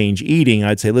them to change eating,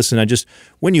 I'd say, listen,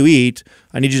 when you eat,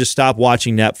 I need you to stop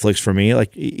watching Netflix for me,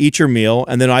 like eat your meal.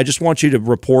 And then I just want you to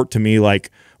report to me like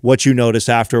what you notice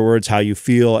afterwards, how you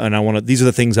feel. And these are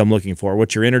the things I'm looking for.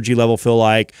 What's your energy level feel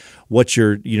like? What's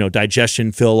your,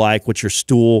 digestion feel like? What's your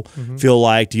stool feel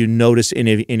like? Do you notice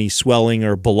any swelling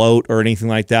or bloat or anything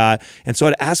like that? And so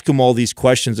I'd ask them all these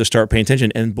questions to start paying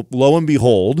attention. And lo and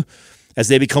behold, as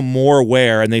they become more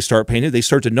aware and they start paying attention, they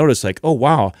start to notice like, oh,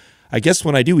 wow, I guess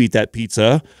when I do eat that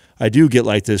pizza, I do get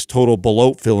like this total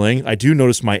bloat feeling. I do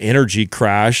notice my energy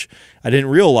crash. I didn't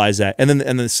realize that. And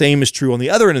the same is true on the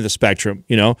other end of the spectrum.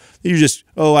 You just,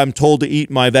 I'm told to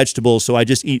eat my vegetables, so I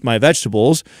just eat my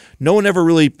vegetables. No one ever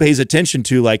really pays attention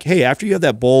to like, hey, after you have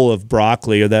that bowl of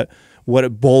broccoli or that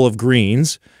bowl of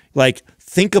greens, like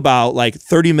think about like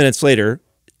 30 minutes later,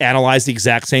 analyze the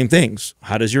exact same things.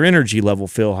 How does your energy level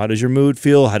feel? How does your mood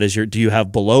feel? Do you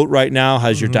have bloat right now? How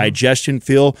does your digestion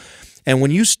feel? And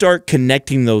when you start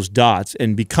connecting those dots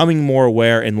and becoming more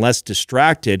aware and less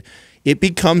distracted, it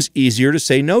becomes easier to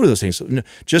say no to those things.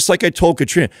 Just like I told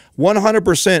Katrina,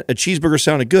 100% a cheeseburger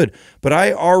sounded good, but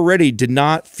I already did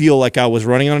not feel like I was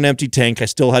running on an empty tank. I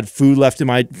still had food left in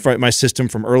my system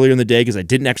from earlier in the day because I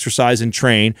didn't exercise and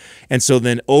train. And so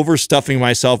then overstuffing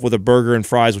myself with a burger and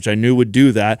fries, which I knew would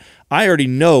do that, I already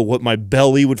know what my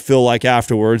belly would feel like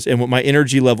afterwards and what my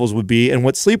energy levels would be and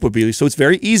what sleep would be. So it's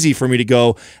very easy for me to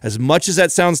go, as much as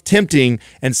that sounds tempting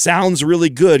and sounds really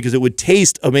good because it would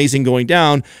taste amazing going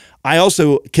down,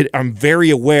 I'm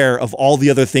very aware of all the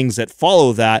other things that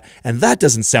follow that, and that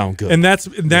doesn't sound good. And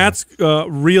that's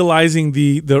realizing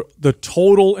the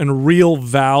total and real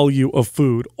value of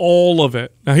food, all of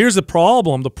it. Now, here's the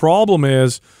problem. The problem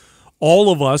is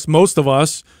all of us, most of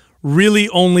us, really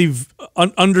only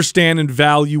understand and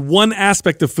value one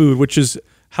aspect of food, which is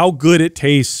how good it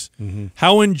tastes,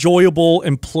 how enjoyable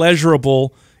and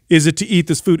pleasurable is it to eat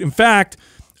this food. In fact,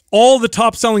 all the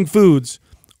top-selling foods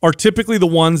are typically the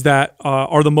ones that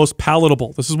are the most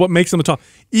palatable. This is what makes them the top.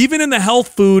 Even in the health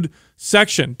food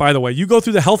section, by the way, you go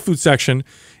through the health food section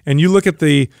and you look at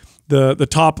the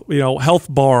top,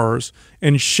 health bars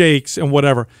and shakes and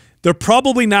whatever. They're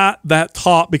probably not that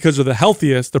top because they're the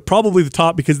healthiest. They're probably the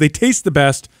top because they taste the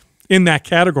best in that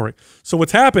category. So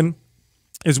what's happened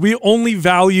is we only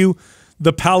value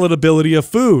the palatability of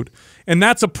food. And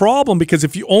that's a problem because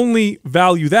if you only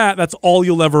value that, that's all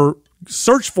you'll ever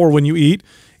search for when you eat.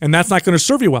 And that's not going to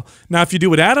serve you well. Now, if you do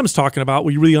what Adam's talking about,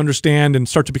 where you really understand and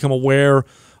start to become aware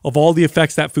of all the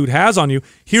effects that food has on you,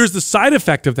 here's the side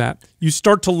effect of that. You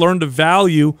start to learn to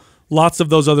value lots of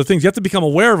those other things. You have to become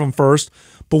aware of them first,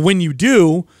 but when you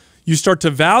do, you start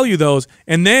to value those.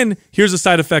 And then here's the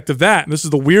side effect of that. And this is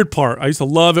the weird part. I used to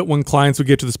love it when clients would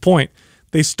get to this point.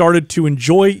 They started to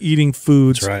enjoy eating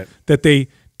foods that they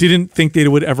didn't think they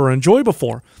would ever enjoy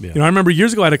before. Yeah. I remember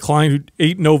years ago I had a client who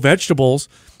ate no vegetables,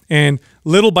 and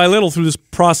little by little, through this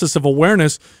process of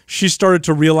awareness, she started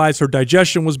to realize her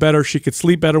digestion was better. She could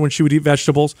sleep better when she would eat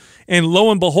vegetables. And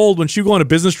lo and behold, when she would go on a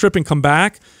business trip and come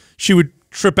back, she would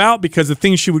trip out because the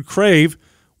thing she would crave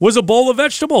was a bowl of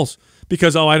vegetables.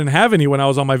 Because, I didn't have any when I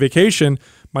was on my vacation.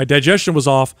 My digestion was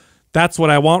off. That's what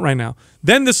I want right now.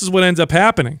 Then this is what ends up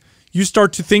happening. You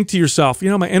start to think to yourself,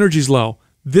 my energy's low.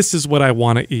 This is what I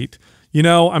want to eat.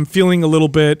 I'm feeling a little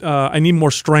bit, I need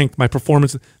more strength, my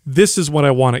performance. This is what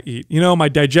I want to eat. My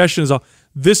digestion is off.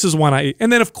 This is what I eat.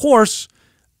 And then, of course,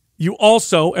 you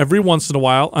also, every once in a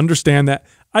while, understand that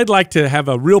I'd like to have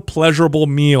a real pleasurable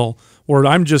meal where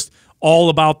I'm just all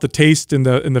about the taste and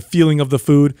the feeling of the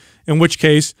food, in which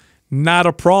case, not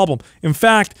a problem. In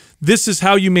fact, this is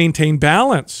how you maintain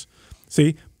balance.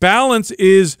 See, balance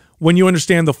is when you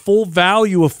understand the full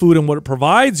value of food and what it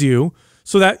provides you.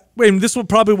 So that, and this is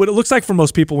probably what it looks like for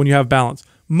most people when you have balance.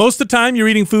 Most of the time, you're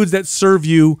eating foods that serve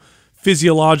you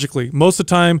physiologically. Most of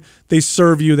the time, they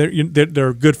serve you,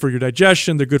 they're good for your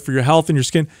digestion, they're good for your health and your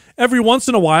skin. Every once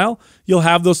in a while, you'll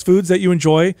have those foods that you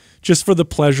enjoy just for the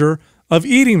pleasure of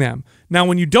eating them. Now,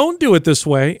 when you don't do it this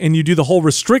way and you do the whole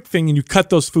restrict thing and you cut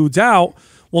those foods out,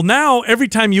 well, now every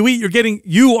time you eat,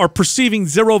 you are perceiving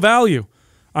zero value.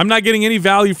 I'm not getting any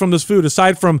value from this food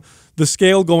aside from the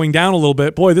scale going down a little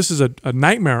bit. Boy, this is a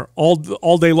nightmare all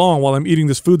day long while I'm eating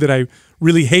this food that I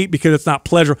really hate because it's not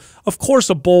pleasure. Of course,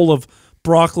 a bowl of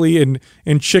broccoli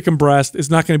and chicken breast is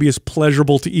not going to be as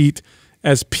pleasurable to eat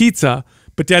as pizza,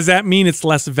 but does that mean it's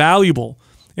less valuable?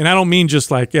 And I don't mean just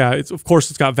like, yeah, of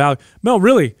course it's got value. No,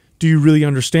 really, do you really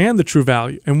understand the true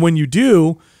value? And when you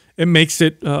do, it makes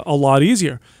it a lot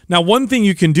easier. Now, one thing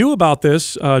you can do about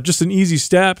this, just an easy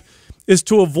step, is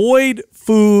to avoid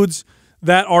foods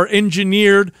that are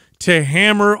engineered to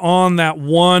hammer on that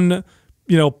one,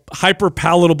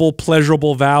 hyper-palatable,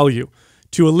 pleasurable value.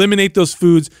 To eliminate those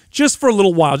foods just for a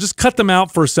little while. Just cut them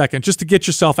out for a second, just to get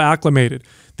yourself acclimated.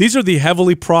 These are the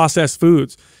heavily processed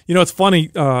foods. It's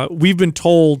funny. We've been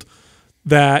told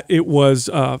that it was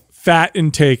fat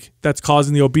intake that's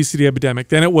causing the obesity epidemic.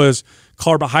 Then it was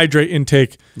carbohydrate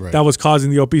intake that was causing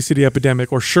the obesity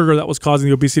epidemic, or sugar that was causing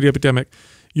the obesity epidemic.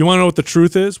 You want to know what the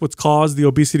truth is? What's caused the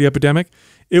obesity epidemic?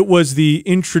 It was the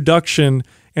introduction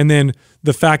and then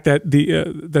the fact that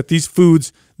that these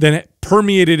foods then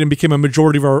permeated and became a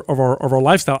majority of our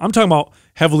lifestyle. I'm talking about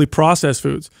heavily processed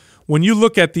foods. When you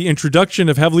look at the introduction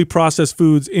of heavily processed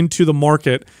foods into the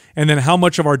market and then how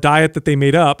much of our diet that they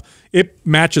made up, it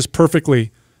matches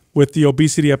perfectly with the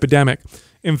obesity epidemic.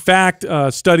 In fact,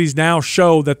 studies now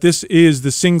show that this is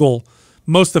the single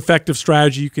most effective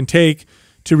strategy you can take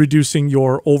to reducing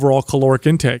your overall caloric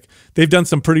intake. They've done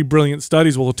some pretty brilliant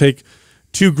studies where they'll take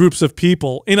two groups of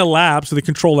people in a lab, so they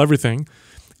control everything,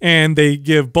 and they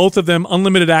give both of them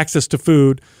unlimited access to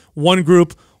food. One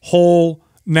group, whole,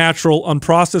 natural,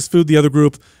 unprocessed food. The other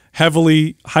group,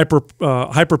 heavily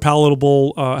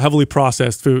hyper-palatable, heavily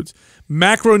processed foods.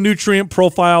 Macronutrient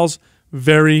profiles,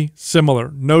 very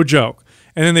similar, no joke.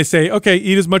 And then they say, okay,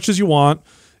 eat as much as you want.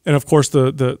 And of course,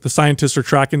 the scientists are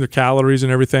tracking their calories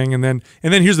and everything. And then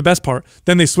here's the best part.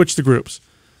 Then they switch the groups,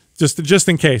 just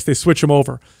in case they switch them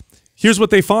over. Here's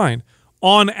what they find.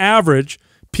 On average,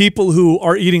 people who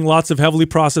are eating lots of heavily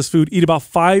processed food eat about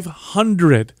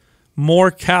 500 more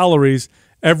calories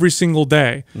every single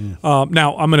day.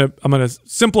 Now, I'm gonna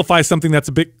simplify something that's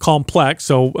a bit complex.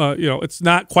 So it's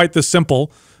not quite this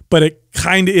simple, but it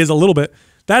kind of is a little bit.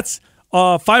 That's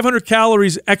 500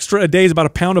 calories extra a day is about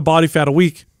a pound of body fat a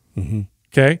week.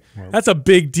 Okay, that's a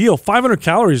big deal. 500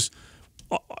 calories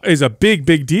is a big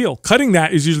deal. Cutting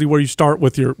that is usually where you start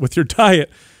with your diet.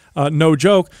 No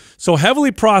joke. So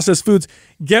heavily processed foods,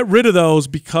 get rid of those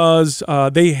because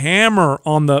they hammer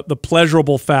on the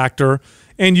pleasurable factor,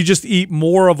 and you just eat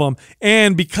more of them.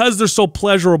 And because they're so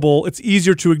pleasurable, it's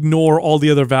easier to ignore all the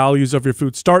other values of your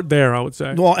food. Start there, I would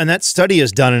say. Well, and that study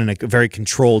is done in a very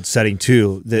controlled setting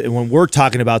too. When we're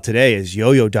talking about today is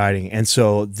yo-yo dieting. And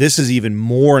so this is even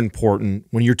more important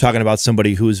when you're talking about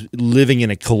somebody who's living in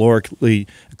a calorie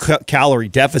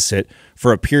deficit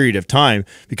for a period of time,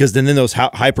 because then those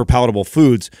hyper-palatable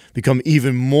foods become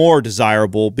even more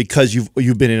desirable because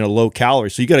you've been in a low calorie.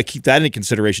 So you got to keep that into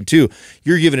consideration too.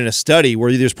 You're given in a study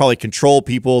where there's probably control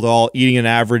people, they're all eating an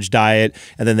average diet,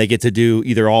 and then they get to do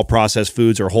either all processed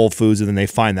foods or whole foods, and then they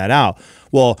find that out.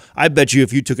 Well, I bet you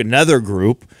if you took another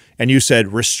group and you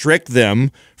said restrict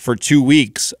them for 2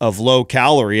 weeks of low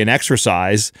calorie and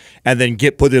exercise, and then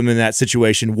put them in that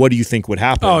situation, what do you think would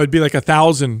happen? Oh, it'd be like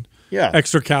 1,000.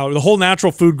 Extra calories. The whole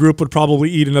natural food group would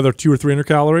probably eat another 200 or 300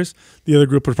 calories. The other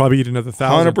group would probably eat another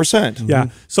 1,000. 100%. Yeah.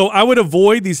 So I would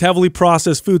avoid these heavily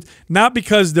processed foods, not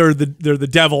because they're the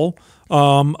devil,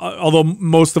 although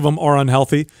most of them are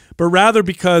unhealthy, but rather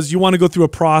because you want to go through a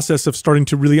process of starting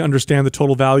to really understand the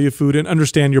total value of food and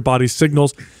understand your body's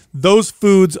signals. Those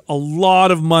foods, a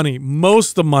lot of money, most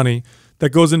of the money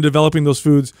that goes into developing those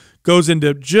foods goes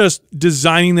into just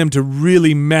designing them to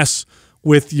really mess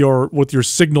with your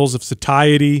signals of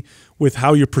satiety, with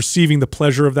how you're perceiving the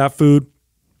pleasure of that food.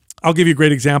 I'll give you a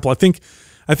great example. I think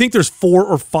there's 4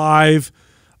 or 5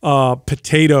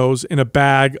 potatoes in a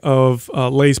bag of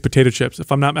Lay's potato chips.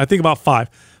 I think about 5.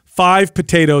 5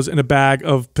 potatoes in a bag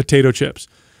of potato chips.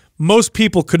 Most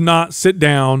people could not sit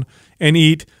down and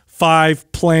eat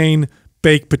 5 plain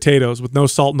baked potatoes with no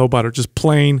salt, no butter, just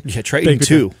plain. Yeah, try eating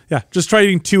 2. Yeah, just try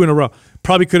eating 2 in a row.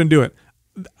 Probably couldn't do it.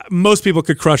 Most people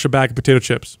could crush a bag of potato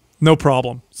chips. No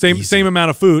problem. Same amount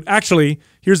of food. Actually,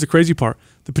 here's the crazy part.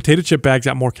 The potato chip bag's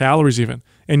got more calories even,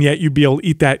 and yet you'd be able to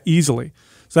eat that easily.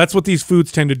 So that's what these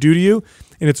foods tend to do to you,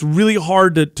 and it's really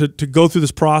hard to go through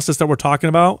this process that we're talking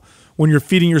about when you're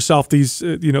feeding yourself these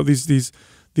foods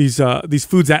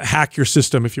that hack your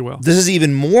system, if you will. This is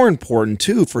even more important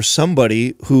too for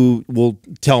somebody who will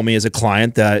tell me as a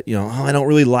client that, I don't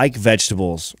really like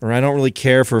vegetables, or I don't really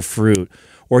care for fruit,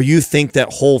 or you think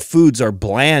that whole foods are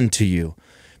bland to you.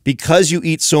 because you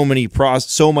eat so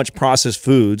much processed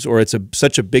foods, or it's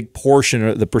such a big portion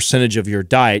of the percentage of your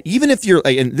diet, even if you're,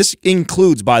 and this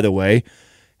includes, by the way,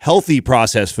 healthy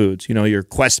processed foods, you know, your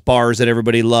Quest bars that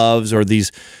everybody loves, or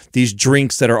these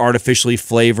drinks that are artificially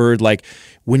flavored. Like,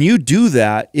 when you do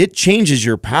that, it changes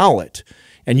your palate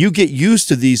and you get used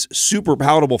to these super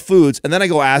palatable foods. And then I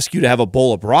go ask you to have a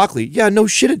bowl of broccoli. Yeah, no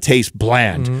shit, it tastes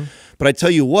bland. But I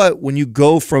tell you what, when you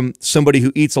go from somebody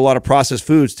who eats a lot of processed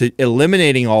foods to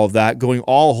eliminating all of that, going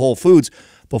all whole foods,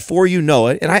 before you know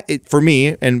it, and for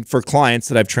me and for clients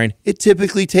that I've trained, it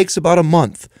typically takes about a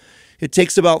month. It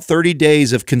takes about 30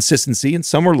 days of consistency, and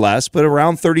some are less, but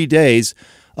around 30 days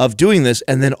of doing this.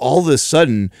 And then all of a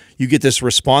sudden you get this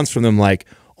response from them like,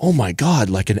 oh my God,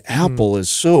 like an apple is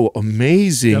so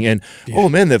amazing. And oh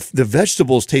man, the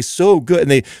vegetables taste so good. And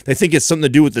they think it's something to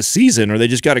do with the season, or they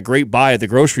just got a great buy at the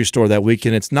grocery store that week.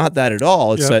 And it's not that at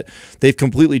all. It's that they've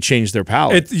completely changed their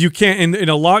palate. You can't, and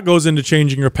a lot goes into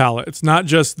changing your palate. It's not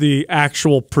just the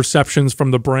actual perceptions from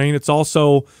the brain. It's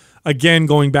also, again,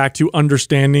 going back to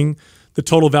understanding the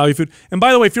total value of food. And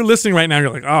by the way, if you're listening right now, you're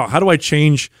like, oh, how do I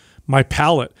change my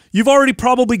palate? You've already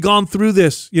probably gone through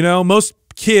this. You know, most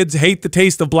kids hate the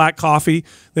taste of black coffee.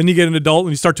 Then you get an adult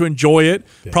and you start to enjoy it,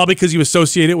 probably because you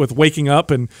associate it with waking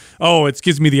up and, oh, it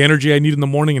gives me the energy I need in the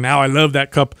morning, and now I love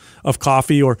that cup of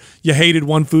coffee. Or you hated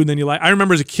one food and then you like. I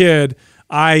remember as a kid,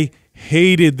 I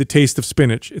hated the taste of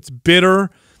spinach. It's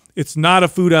bitter. It's not a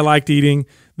food I liked eating.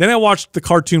 Then I watched the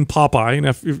cartoon Popeye,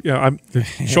 and I'm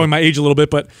showing my age a little bit,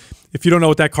 but if you don't know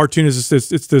what that cartoon is,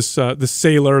 it's this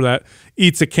sailor that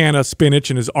eats a can of spinach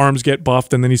and his arms get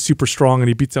buffed, and then he's super strong and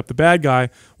he beats up the bad guy.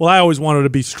 Well, I always wanted to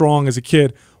be strong as a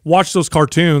kid. Watch those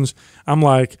cartoons. I'm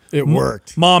like, it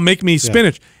worked. Mom, make me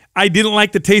spinach. I didn't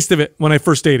like the taste of it when I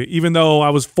first ate it, even though I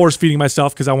was force feeding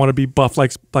myself because I want to be buff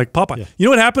like Popeye. You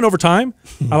know what happened over time?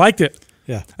 I liked it.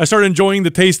 I started enjoying the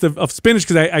taste of spinach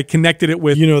because I connected it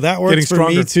with, that works for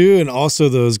me too. And also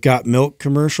those got milk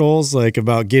commercials, like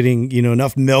about getting,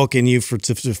 enough milk in you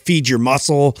to feed your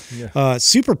muscle.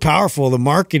 Super powerful, the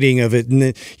marketing of it.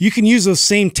 And you can use those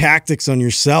same tactics on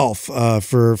yourself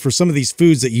for some of these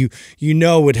foods that you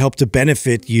would help to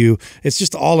benefit you. It's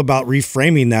just all about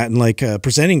reframing that and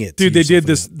presenting it. Dude, they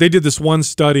did this one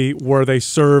study where they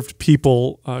served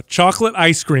people chocolate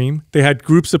ice cream. They had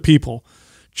groups of people.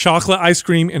 Chocolate ice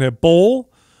cream in a bowl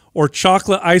or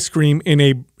chocolate ice cream in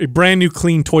a brand new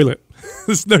clean toilet.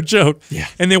 This is no joke.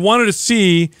 And they wanted to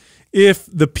see if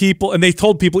the people, and they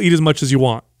told people eat as much as you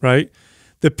want, right?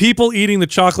 The people eating the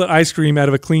chocolate ice cream out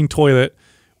of a clean toilet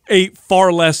ate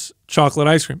far less chocolate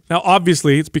ice cream. Now,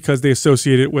 obviously, it's because they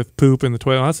associate it with poop in the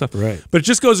toilet and that stuff. Right. But it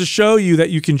just goes to show you that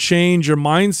you can change your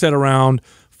mindset around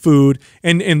food,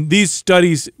 and these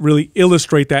studies really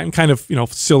illustrate that in kind of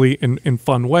silly and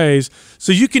fun ways.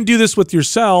 So you can do this with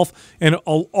yourself, and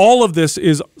all of this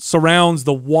surrounds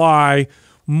the why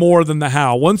more than the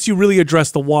how. Once you really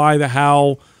address the why, the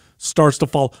how starts to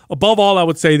fall. Above all, I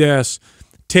would say this: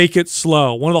 take it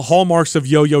slow. One of the hallmarks of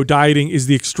yo-yo dieting is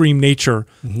the extreme nature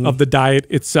of the diet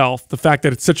itself. The fact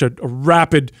that it's such a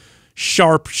rapid,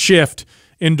 sharp shift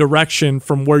in direction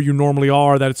from where you normally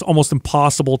are that it's almost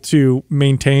impossible to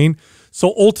maintain.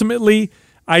 So ultimately,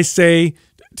 I say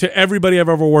to everybody I've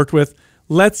ever worked with,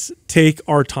 let's take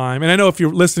our time. And I know if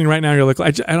you're listening right now, you're like,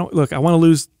 I want to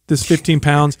lose this 15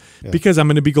 pounds because I'm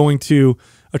going to be going to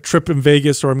a trip in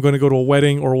Vegas, or I'm going to go to a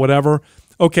wedding or whatever.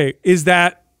 Okay, is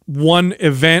that one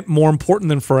event more important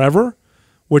than forever?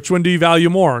 Which one do you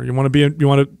value more? You want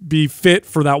to be fit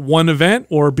for that one event,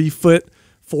 or be fit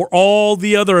for all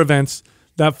the other events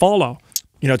that follow?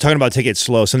 Talking about take it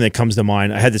slow, something that comes to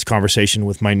mind. I had this conversation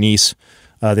with my niece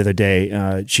the other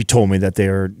day. She told me that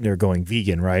they're going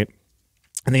vegan, right?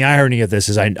 And the irony of this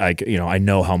is I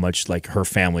know how much her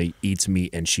family eats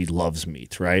meat and she loves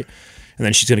meat, right? And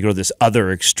then she's going to go to this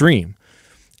other extreme.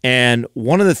 And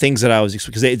one of the things that I was,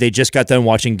 because they just got done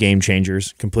watching Game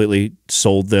Changers, completely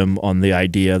sold them on the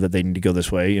idea that they need to go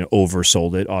this way,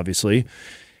 oversold it, obviously.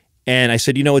 And I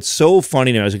said, it's so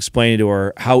funny. And I was explaining to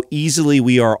her how easily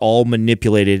we are all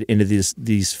manipulated into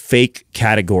these fake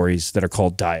categories that are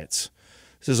called diets.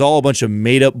 This is all a bunch of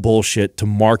made-up bullshit to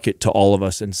market to all of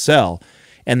us and sell.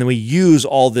 And then we use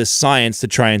all this science to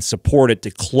try and support it,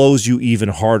 to close you even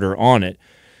harder on it.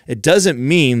 It doesn't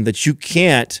mean that you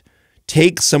can't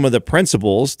take some of the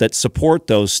principles that support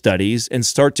those studies and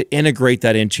start to integrate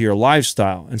that into your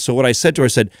lifestyle. And so what I said to her, I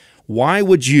said, why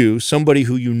would you, somebody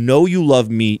who you love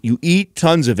meat, you eat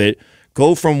tons of it,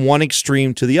 go from one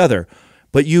extreme to the other?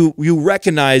 But you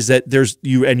recognize that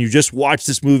you just watched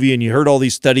this movie and you heard all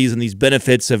these studies and these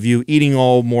benefits of you eating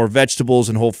all more vegetables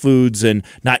and whole foods and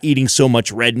not eating so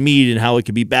much red meat and how it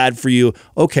could be bad for you.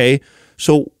 Okay,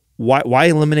 So why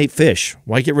eliminate fish?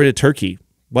 Why get rid of turkey?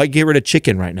 Why get rid of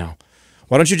chicken right now?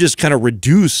 Why don't you just kind of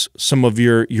reduce some of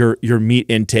your meat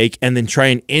intake and then try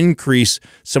and increase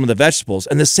some of the vegetables?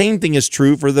 And the same thing is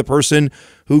true for the person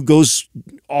who goes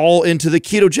all into the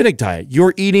ketogenic diet.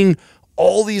 You're eating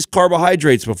all these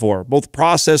carbohydrates before, both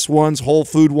processed ones, whole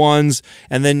food ones,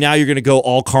 and then now you're going to go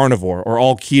all carnivore or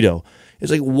all keto.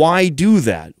 It's like, why do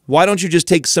that? Why don't you just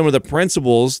take some of the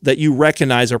principles that you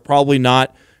recognize are probably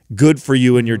not good for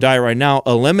you in your diet right now,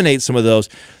 eliminate some of those?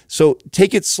 So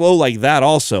take it slow like that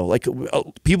also. Like,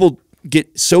 people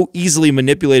get so easily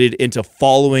manipulated into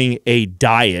following a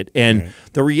diet. And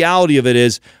the reality of it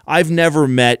is, I've never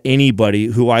met anybody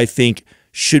who I think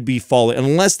should be following,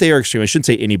 unless they are extreme. I shouldn't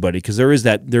say anybody, because there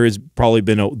is probably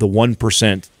been the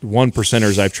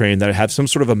 1%ers I've trained that have some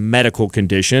sort of a medical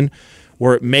condition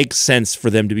where it makes sense for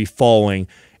them to be following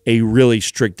a really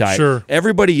strict diet. Sure.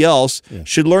 Everybody else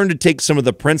should learn to take some of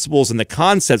the principles and the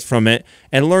concepts from it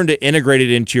and learn to integrate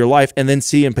it into your life, and then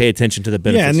see and pay attention to the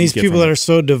benefits. Yeah, and these people that are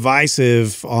so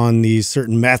divisive on these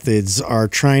certain methods are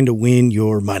trying to win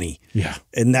your money. Yeah.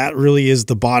 And that really is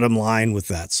the bottom line with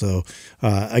that. So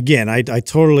again, I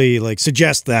totally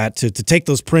suggest that to take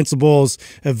those principles,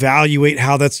 evaluate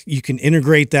how you can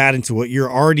integrate that into what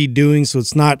you're already doing, so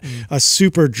it's not a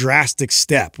super drastic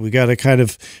step. We got to kind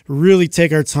of really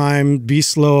take our time, be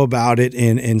slow about it,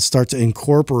 and start to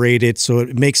incorporate it so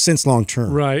it makes sense long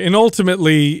term. Right. And ultimately,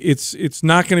 it's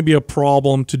not going to be a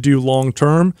problem to do long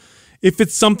term if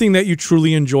it's something that you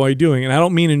truly enjoy doing. And I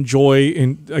don't mean enjoy,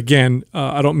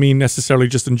 I don't mean necessarily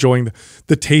just enjoying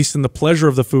the taste and the pleasure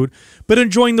of the food, but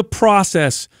enjoying the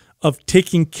process of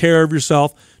taking care of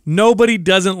yourself. Nobody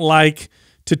doesn't like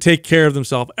to take care of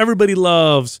themselves. Everybody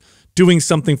loves doing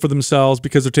something for themselves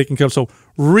because they're taking care of. So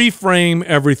reframe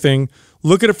everything.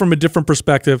 Look at it from a different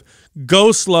perspective.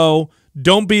 Go slow.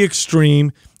 Don't be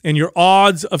extreme. And your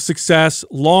odds of success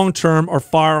long-term are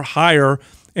far higher,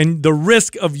 and the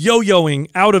risk of yo-yoing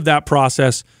out of that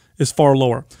process is far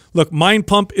lower. Look, Mind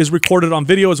Pump is recorded on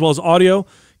video as well as audio.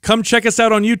 Come check us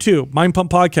out on YouTube, Mind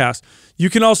Pump Podcast. You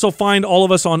can also find all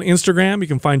of us on Instagram. You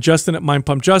can find Justin at Mind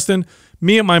Pump Justin,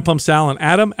 me at Mind Pump Sal, and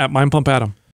Adam at Mind Pump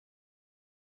Adam.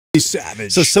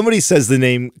 Savage. So somebody says the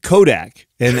name Kodak,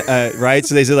 and right?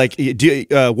 So they say, like,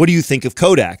 what do you think of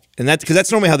Kodak? And that's because that's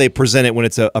normally how they present it when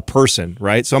it's a person,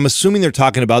 right? So I'm assuming they're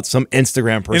talking about some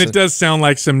Instagram person. And it does sound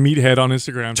like some meathead on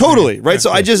Instagram. Totally, right? Yeah,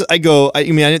 so I go,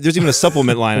 there's even a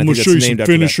supplement line. I think that's named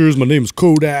after that. My name's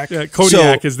Kodak. Yeah,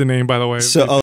 Kodiak is the name, by the way. So